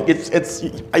do nothing.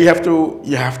 You have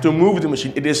to move the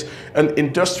machine. It is an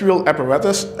industrial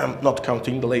apparatus. I'm not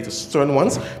counting the latest Stern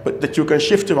ones, but that you can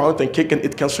shift around and kick, and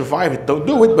it can survive it. Don't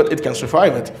do it, but it can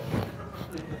survive it.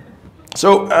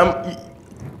 So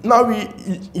now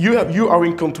you are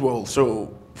in control.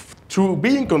 So to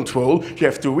be in control, you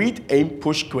have to read, aim,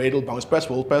 push, cradle, bounce pass,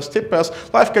 wall pass, tip pass,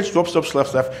 live catch, drop, stop, slap,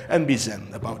 slap, and be zen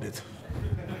about it.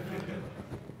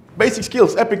 Basic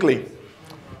skills, epically.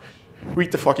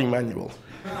 Read the fucking manual.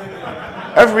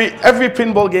 Every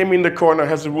pinball game in the corner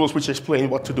has the rules which explain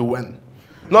what to do when.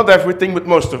 Not everything, but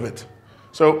most of it.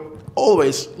 So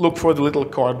always look for the little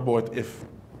cardboard if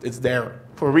it's there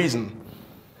for a reason.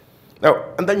 Now,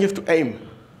 and then you have to aim.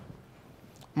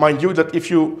 Mind you that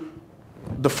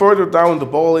the further down the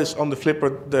ball is on the flipper,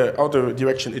 the other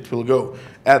direction it will go.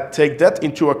 And take that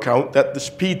into account, that the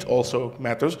speed also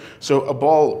matters. So a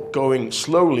ball going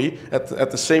slowly at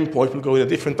the same point will go in a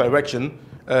different direction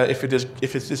if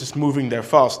this is moving there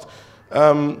fast.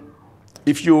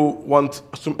 If you want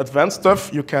some advanced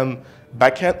stuff, you can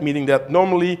backhand, meaning that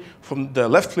normally from the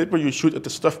left flipper you shoot at the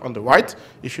stuff on the right.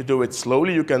 If you do it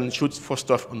slowly, you can shoot for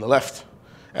stuff on the left.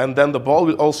 And then the ball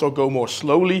will also go more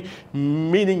slowly,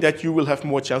 meaning that you will have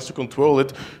more chance to control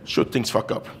it should things fuck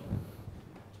up.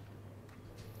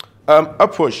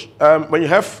 Up push. When you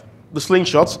have the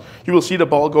slingshots, you will see the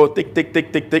ball go tick, tick,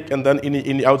 tick, tick, tick, and then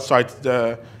in the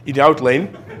out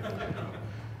lane.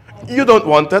 You don't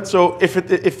want that, so if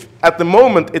at the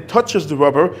moment it touches the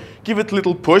rubber, give it a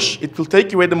little push, it will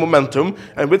take away the momentum,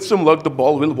 and with some luck the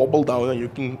ball will wobble down and you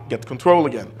can get control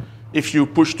again. If you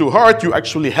push too hard, you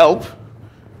actually help,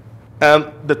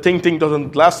 and the ting-ting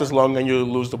doesn't last as long and you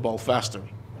lose the ball faster.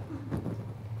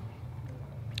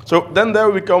 So then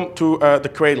there we come to the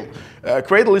cradle.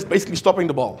 Cradle is basically stopping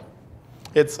the ball.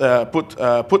 It's put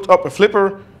up a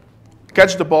flipper,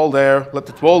 catch the ball there, let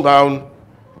it roll down,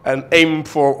 and aim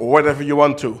for whatever you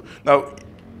want to. Now,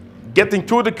 getting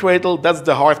to the cradle, that's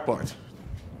the hard part,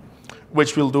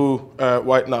 which we'll do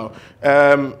right now.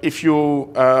 If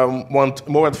you want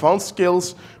more advanced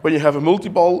skills, when you have a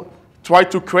multi-ball, try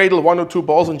to cradle 1 or 2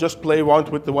 balls and just play around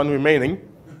with the one remaining.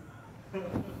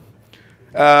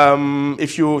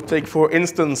 If you take, for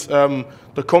instance,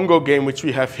 the Congo game, which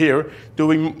we have here,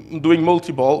 doing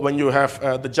multi-ball, when you have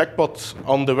the jackpot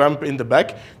on the ramp in the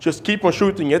back, just keep on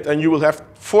shooting it, and you will have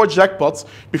 4 jackpots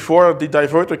before the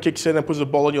diverter kicks in and puts the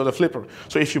ball on the other flipper.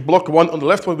 So if you block one on the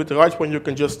left one with the right one, you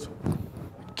can just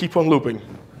keep on looping.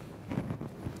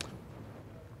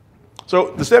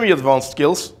 So the semi-advanced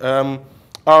skills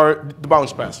are the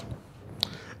bounce pass.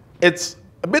 It's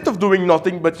a bit of doing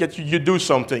nothing, but yet you do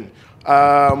something.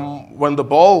 When the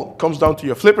ball comes down to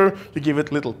your flipper, you give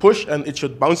it a little push and it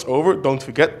should bounce over. Don't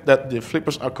forget that the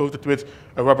flippers are coated with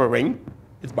a rubber ring.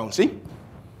 It's bouncy.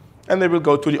 And they will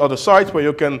go to the other side where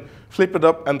you can flip it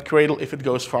up and cradle if it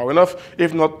goes far enough.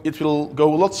 If not, it will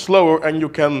go a lot slower and you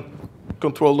can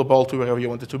control the ball to wherever you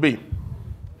want it to be.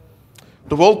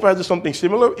 The wall pass is something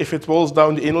similar. If it rolls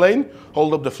down the in lane,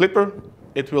 hold up the flipper.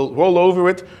 It will roll over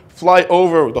it, fly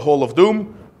over the Hall of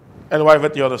Doom, and arrive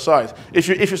at the other side. If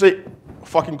you say,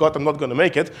 fucking God, I'm not going to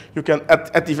make it, you can,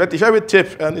 at the very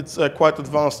tip, and it's quite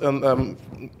advanced, and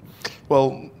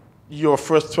well, your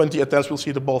first 20 attempts will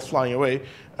see the ball flying away,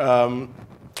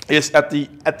 is at the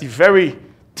very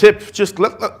tip, just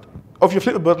of your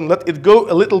flipper button, let it go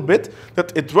a little bit,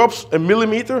 that it drops a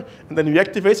millimeter, and then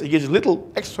reactivates, it gives a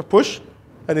little extra push,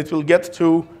 and it will get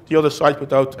to the other side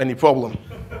without any problem.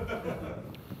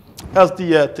 As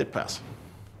the tip pass.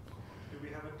 Do we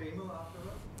have a demo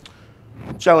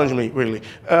afterwards? Challenge me, really.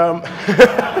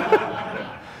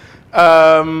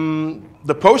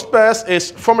 The post pass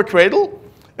is from a cradle.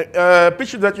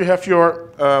 Picture that you have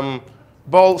your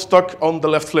ball stuck on the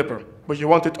left flipper, but you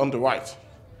want it on the right.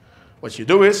 What you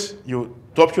do is you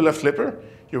drop your left flipper,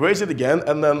 you raise it again,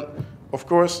 and then, of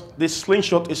course, this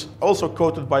slingshot is also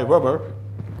coated by rubber.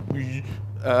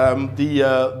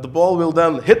 The ball will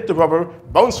then hit the rubber,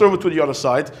 bounce over to the other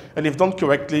side, and if done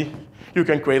correctly, you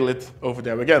can cradle it over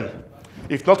there again.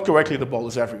 If not correctly, the ball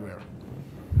is everywhere.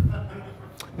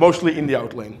 Mostly in the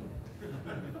out lane.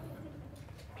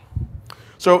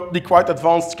 So the quite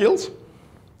advanced skills,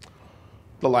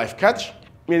 the live catch,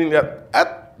 meaning that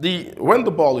when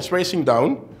the ball is racing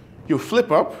down, you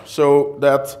flip up so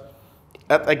that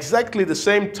at exactly the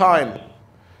same time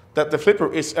that the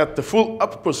flipper is at the full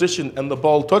up position and the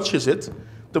ball touches it,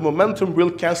 the momentum will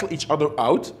cancel each other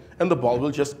out and the ball will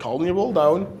just calmly roll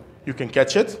down. You can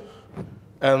catch it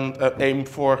and aim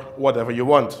for whatever you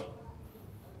want.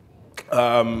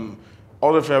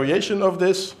 Other variation of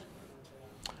this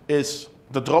is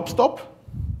the drop stop,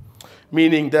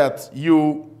 meaning that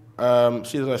you,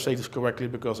 see that I say this correctly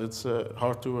because it's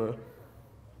hard to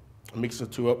mix the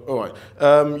two up. All right.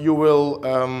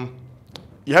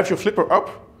 You have your flipper up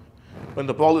when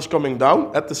the ball is coming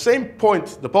down. At the same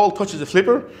point the ball touches the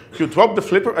flipper, you drop the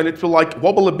flipper and it will like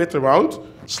wobble a bit around,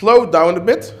 slow down a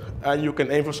bit, and you can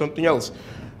aim for something else.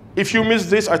 If you miss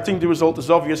this, I think the result is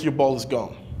obvious, your ball is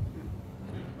gone.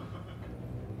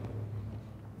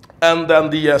 And then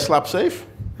the slap save.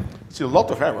 See a lot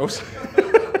of arrows.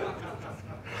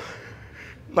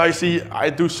 Now you see, I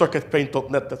do suck at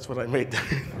paint.net, that's what I made.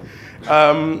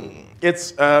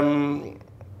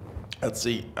 Let's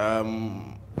see,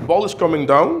 ball is coming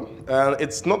down, and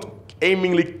it's not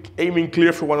aiming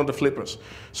clear for one of the flippers.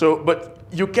 So, but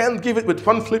you can give it with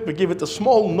one flipper, give it a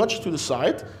small nudge to the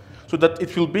side, so that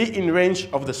it will be in range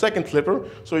of the second flipper.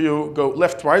 So you go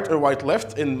left, right, or right,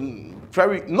 left, in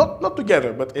very, not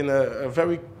together, but in a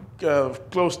very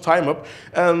close time up,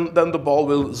 and then the ball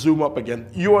will zoom up again.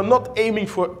 You are not aiming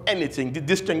for anything.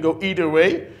 This can go either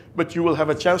way, but you will have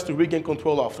a chance to regain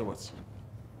control afterwards.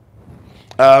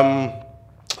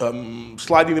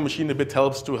 Sliding the machine a bit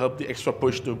helps to help the extra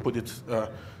push to put it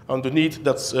underneath.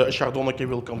 That's Chardonnay,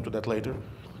 will come to that later.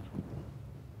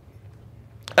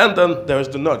 And then there's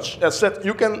the nudge. As said,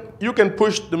 you can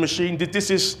push the machine. This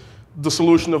is the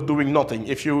solution of doing nothing.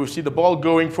 If you see the ball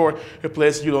going for a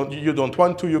place you don't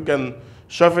want to, you can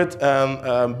shove it,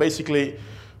 and basically,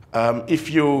 if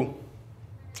you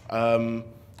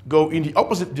go in the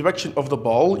opposite direction of the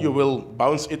ball, you will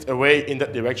bounce it away in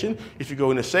that direction. If you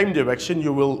go in the same direction,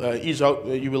 you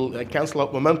will cancel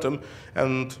out momentum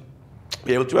and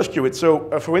be able to rescue it. So,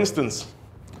 for instance,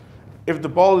 if the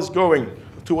ball is going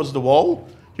towards the wall,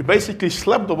 you basically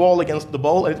slap the ball against the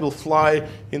ball and it will fly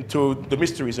into the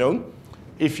mystery zone.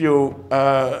 If you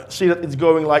see that it's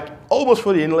going like almost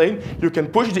for the in lane, you can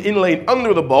push the in lane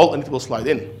under the ball and it will slide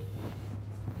in.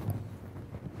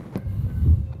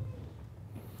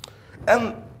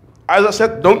 And as I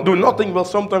said, don't do nothing. Well,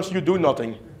 sometimes you do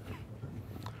nothing.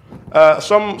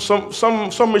 Some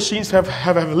machines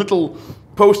have a little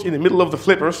post in the middle of the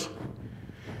flippers,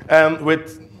 and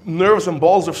with nerves and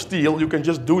balls of steel, you can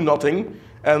just do nothing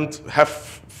and have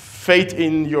faith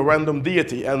in your random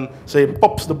deity and say,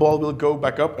 pops, the ball will go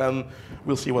back up, and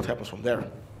we'll see what happens from there.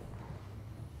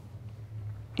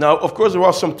 Now, of course, there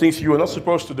are some things you are not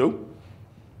supposed to do.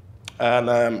 And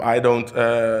I don't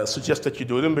suggest that you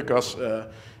do them, because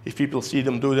if people see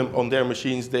them do them on their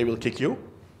machines, they will kick you.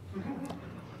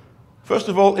 First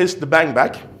of all is the bang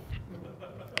back,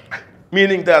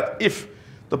 meaning that if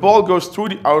the ball goes through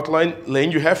the outline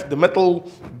lane, you have the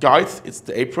metal guide, it's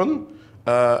the apron,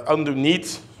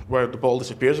 underneath where the ball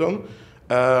disappears on.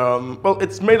 Well,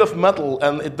 it's made of metal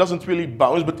and it doesn't really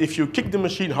bounce, but if you kick the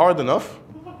machine hard enough,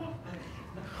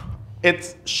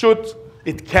 it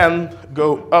can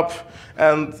go up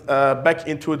and back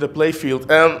into the play field.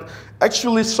 And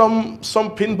actually, some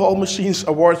pinball machines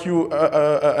award you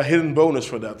a hidden bonus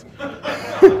for that.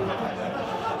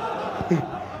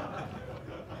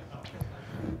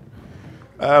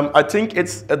 I think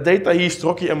it's a Data East,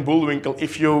 Rocky, and Bullwinkle.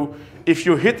 If you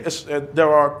hit, there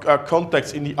are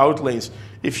contacts in the outlanes.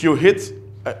 If you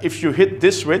hit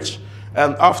this switch,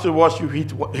 and afterwards you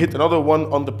hit another one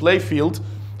on the play field,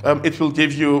 it will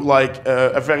give you like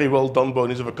a very well done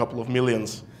bonus of a couple of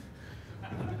millions.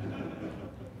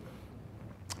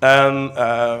 And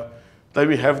Then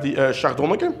we have the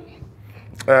Chardonneke,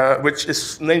 which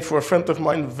is named for a friend of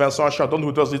mine, Vincent Chardon,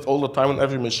 who does it all the time on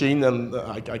every machine, and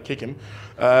I kick him.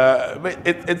 But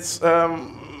it's a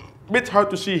bit hard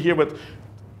to see here, but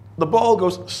the ball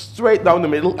goes straight down the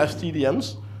middle as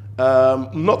TDMs.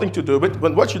 Nothing to do with it.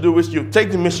 But what you do is you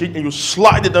take the machine and you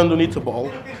slide it underneath the ball.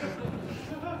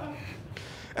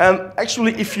 And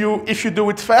actually, if you do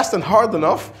it fast and hard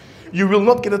enough, you will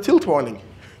not get a tilt warning.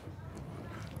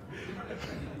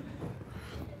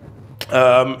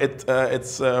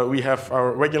 We have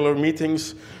our regular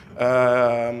meetings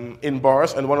in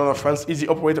bars, and one of our friends is the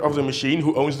operator of the machine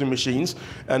who owns the machines.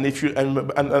 And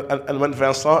when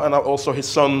Vincent and also his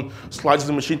son slides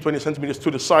the machine 20 centimeters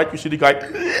to the side, you see the guy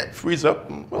freeze up.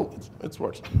 Well, it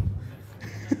works.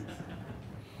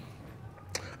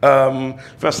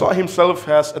 Vincent himself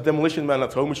has a demolition man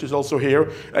at home, which is also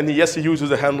here, and he uses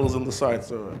the handles on the side.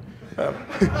 So,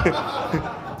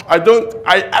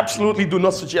 I absolutely do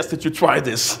not suggest that you try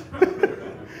this,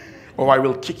 or I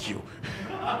will kick you.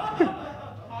 Hard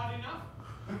enough?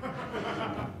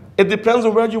 It depends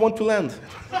on where you want to land.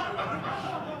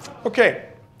 Okay,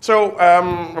 so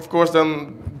of course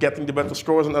then getting the better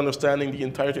scores and understanding the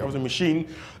entirety of the machine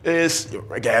is,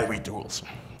 again, read the rules,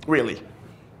 really.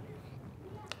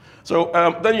 So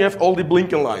then you have all the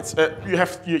blinking lights.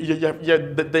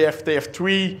 They have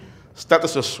three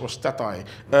statuses or stati.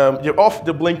 You're off,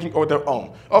 they're blinking, or they're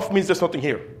on. Off means there's nothing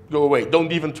here. Go away.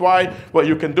 Don't even try. Well,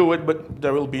 you can do it, but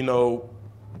there will be nothing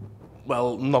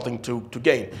to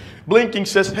gain. Blinking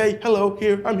says, hey, hello,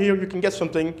 here, I'm here, you can get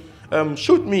something.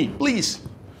 Shoot me, please.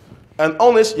 And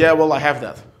on is, yeah, well, I have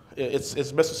that.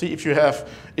 It's best to see if you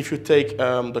take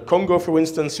the Congo, for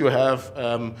instance, you have,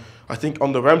 I think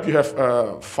on the ramp you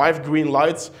have 5 green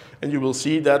lights, and you will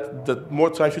see that the more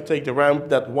times you take the ramp,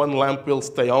 that one lamp will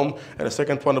stay on, and the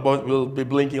second one above will be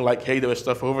blinking like, hey, there is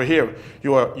stuff over here.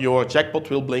 Your jackpot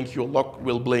will blink, your lock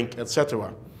will blink,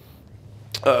 etc.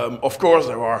 Of course,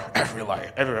 there are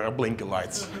everywhere blinking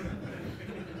lights.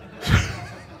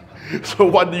 So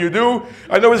what do?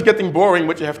 I know it's getting boring,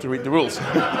 but you have to read the rules.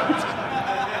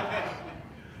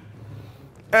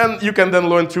 And you can then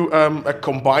learn to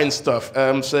combine stuff.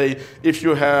 Say if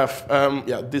you have,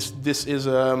 this is,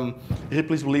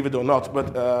 please believe it or not,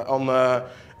 but on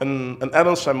an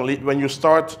Adams family, when you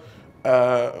start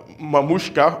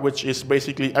Mamushka, which is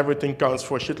basically everything counts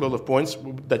for a shitload of points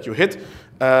that you hit,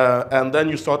 and then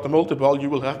you start the multi-ball, you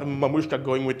will have a Mamushka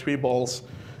going with 3 balls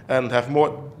and have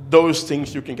more those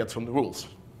things you can get from the rules.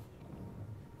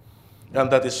 And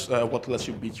that is what lets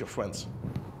you beat your friends.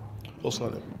 Also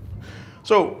not.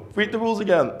 So, read the rules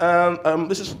again. And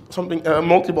this is something,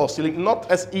 multi-ball stealing, not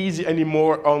as easy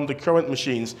anymore on the current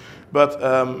machines, but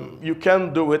you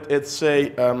can do it. It's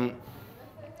say,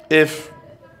 if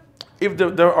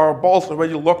there are balls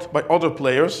already locked by other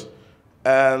players,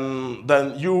 and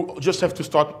then you just have to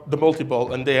start the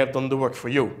multi-ball, and they have done the work for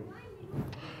you.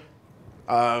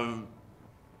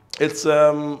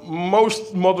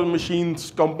 Most modern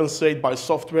machines compensate by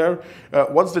software.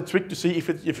 What's the trick to see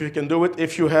if you can do it?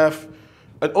 If you have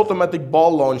an automatic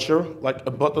ball launcher, like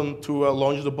a button to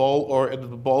launch the ball, or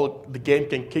the game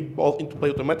can kick balls into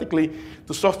play automatically,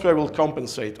 the software will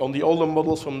compensate. On the older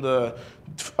models from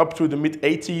up to the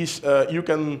mid-80s, you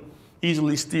can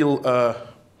easily steal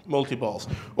multi-balls.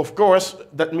 Of course,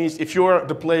 that means if you're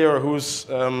the player whose,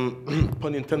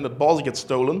 pun intended, balls get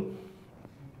stolen,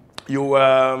 you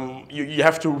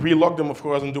have to relock them, of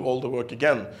course, and do all the work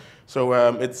again. So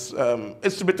it's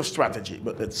a bit of strategy,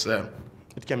 but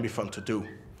it can be fun to do.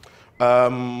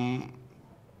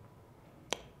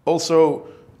 Also,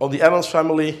 on the Adams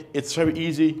family, it's very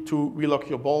easy to relock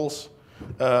your balls.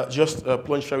 Just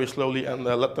plunge very slowly and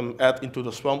let them add into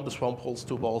the swamp. The swamp holds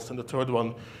 2 balls, and the third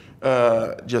one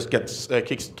just gets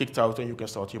kicked out, and you can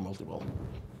start your multi-ball.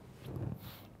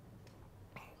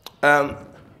 And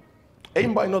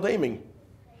aim by not aiming.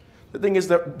 The thing is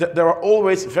that there are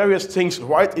always various things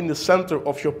right in the center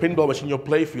of your pinball machine, your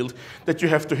playfield, that you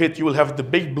have to hit. You will have the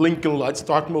big blinking light,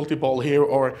 start multi-ball here,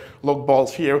 or lock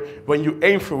balls here. When you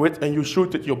aim for it and you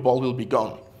shoot it, your ball will be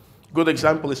gone. Good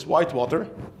example is Whitewater,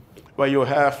 where you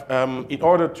have, in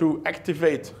order to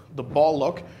activate the ball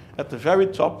lock, at the very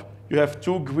top, you have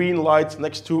 2 green lights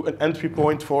next to an entry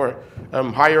point for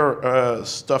higher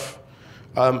stuff.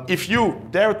 If you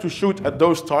dare to shoot at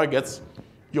those targets,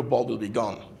 your ball will be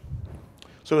gone.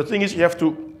 So the thing is, you have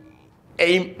to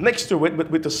aim next to it, but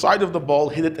with the side of the ball,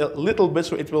 hit it a little bit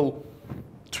so it will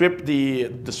trip the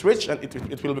switch, and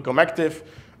it will become active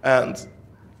and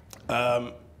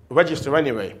register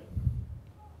anyway.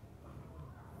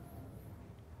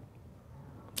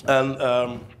 And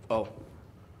well,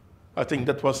 I think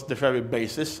that was the very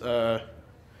basis.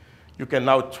 You can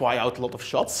now try out a lot of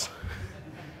shots.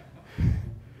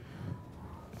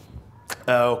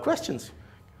 Questions?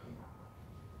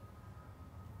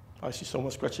 I see someone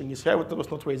scratching his hair, but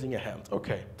was not raising a hand.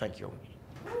 Okay, thank you.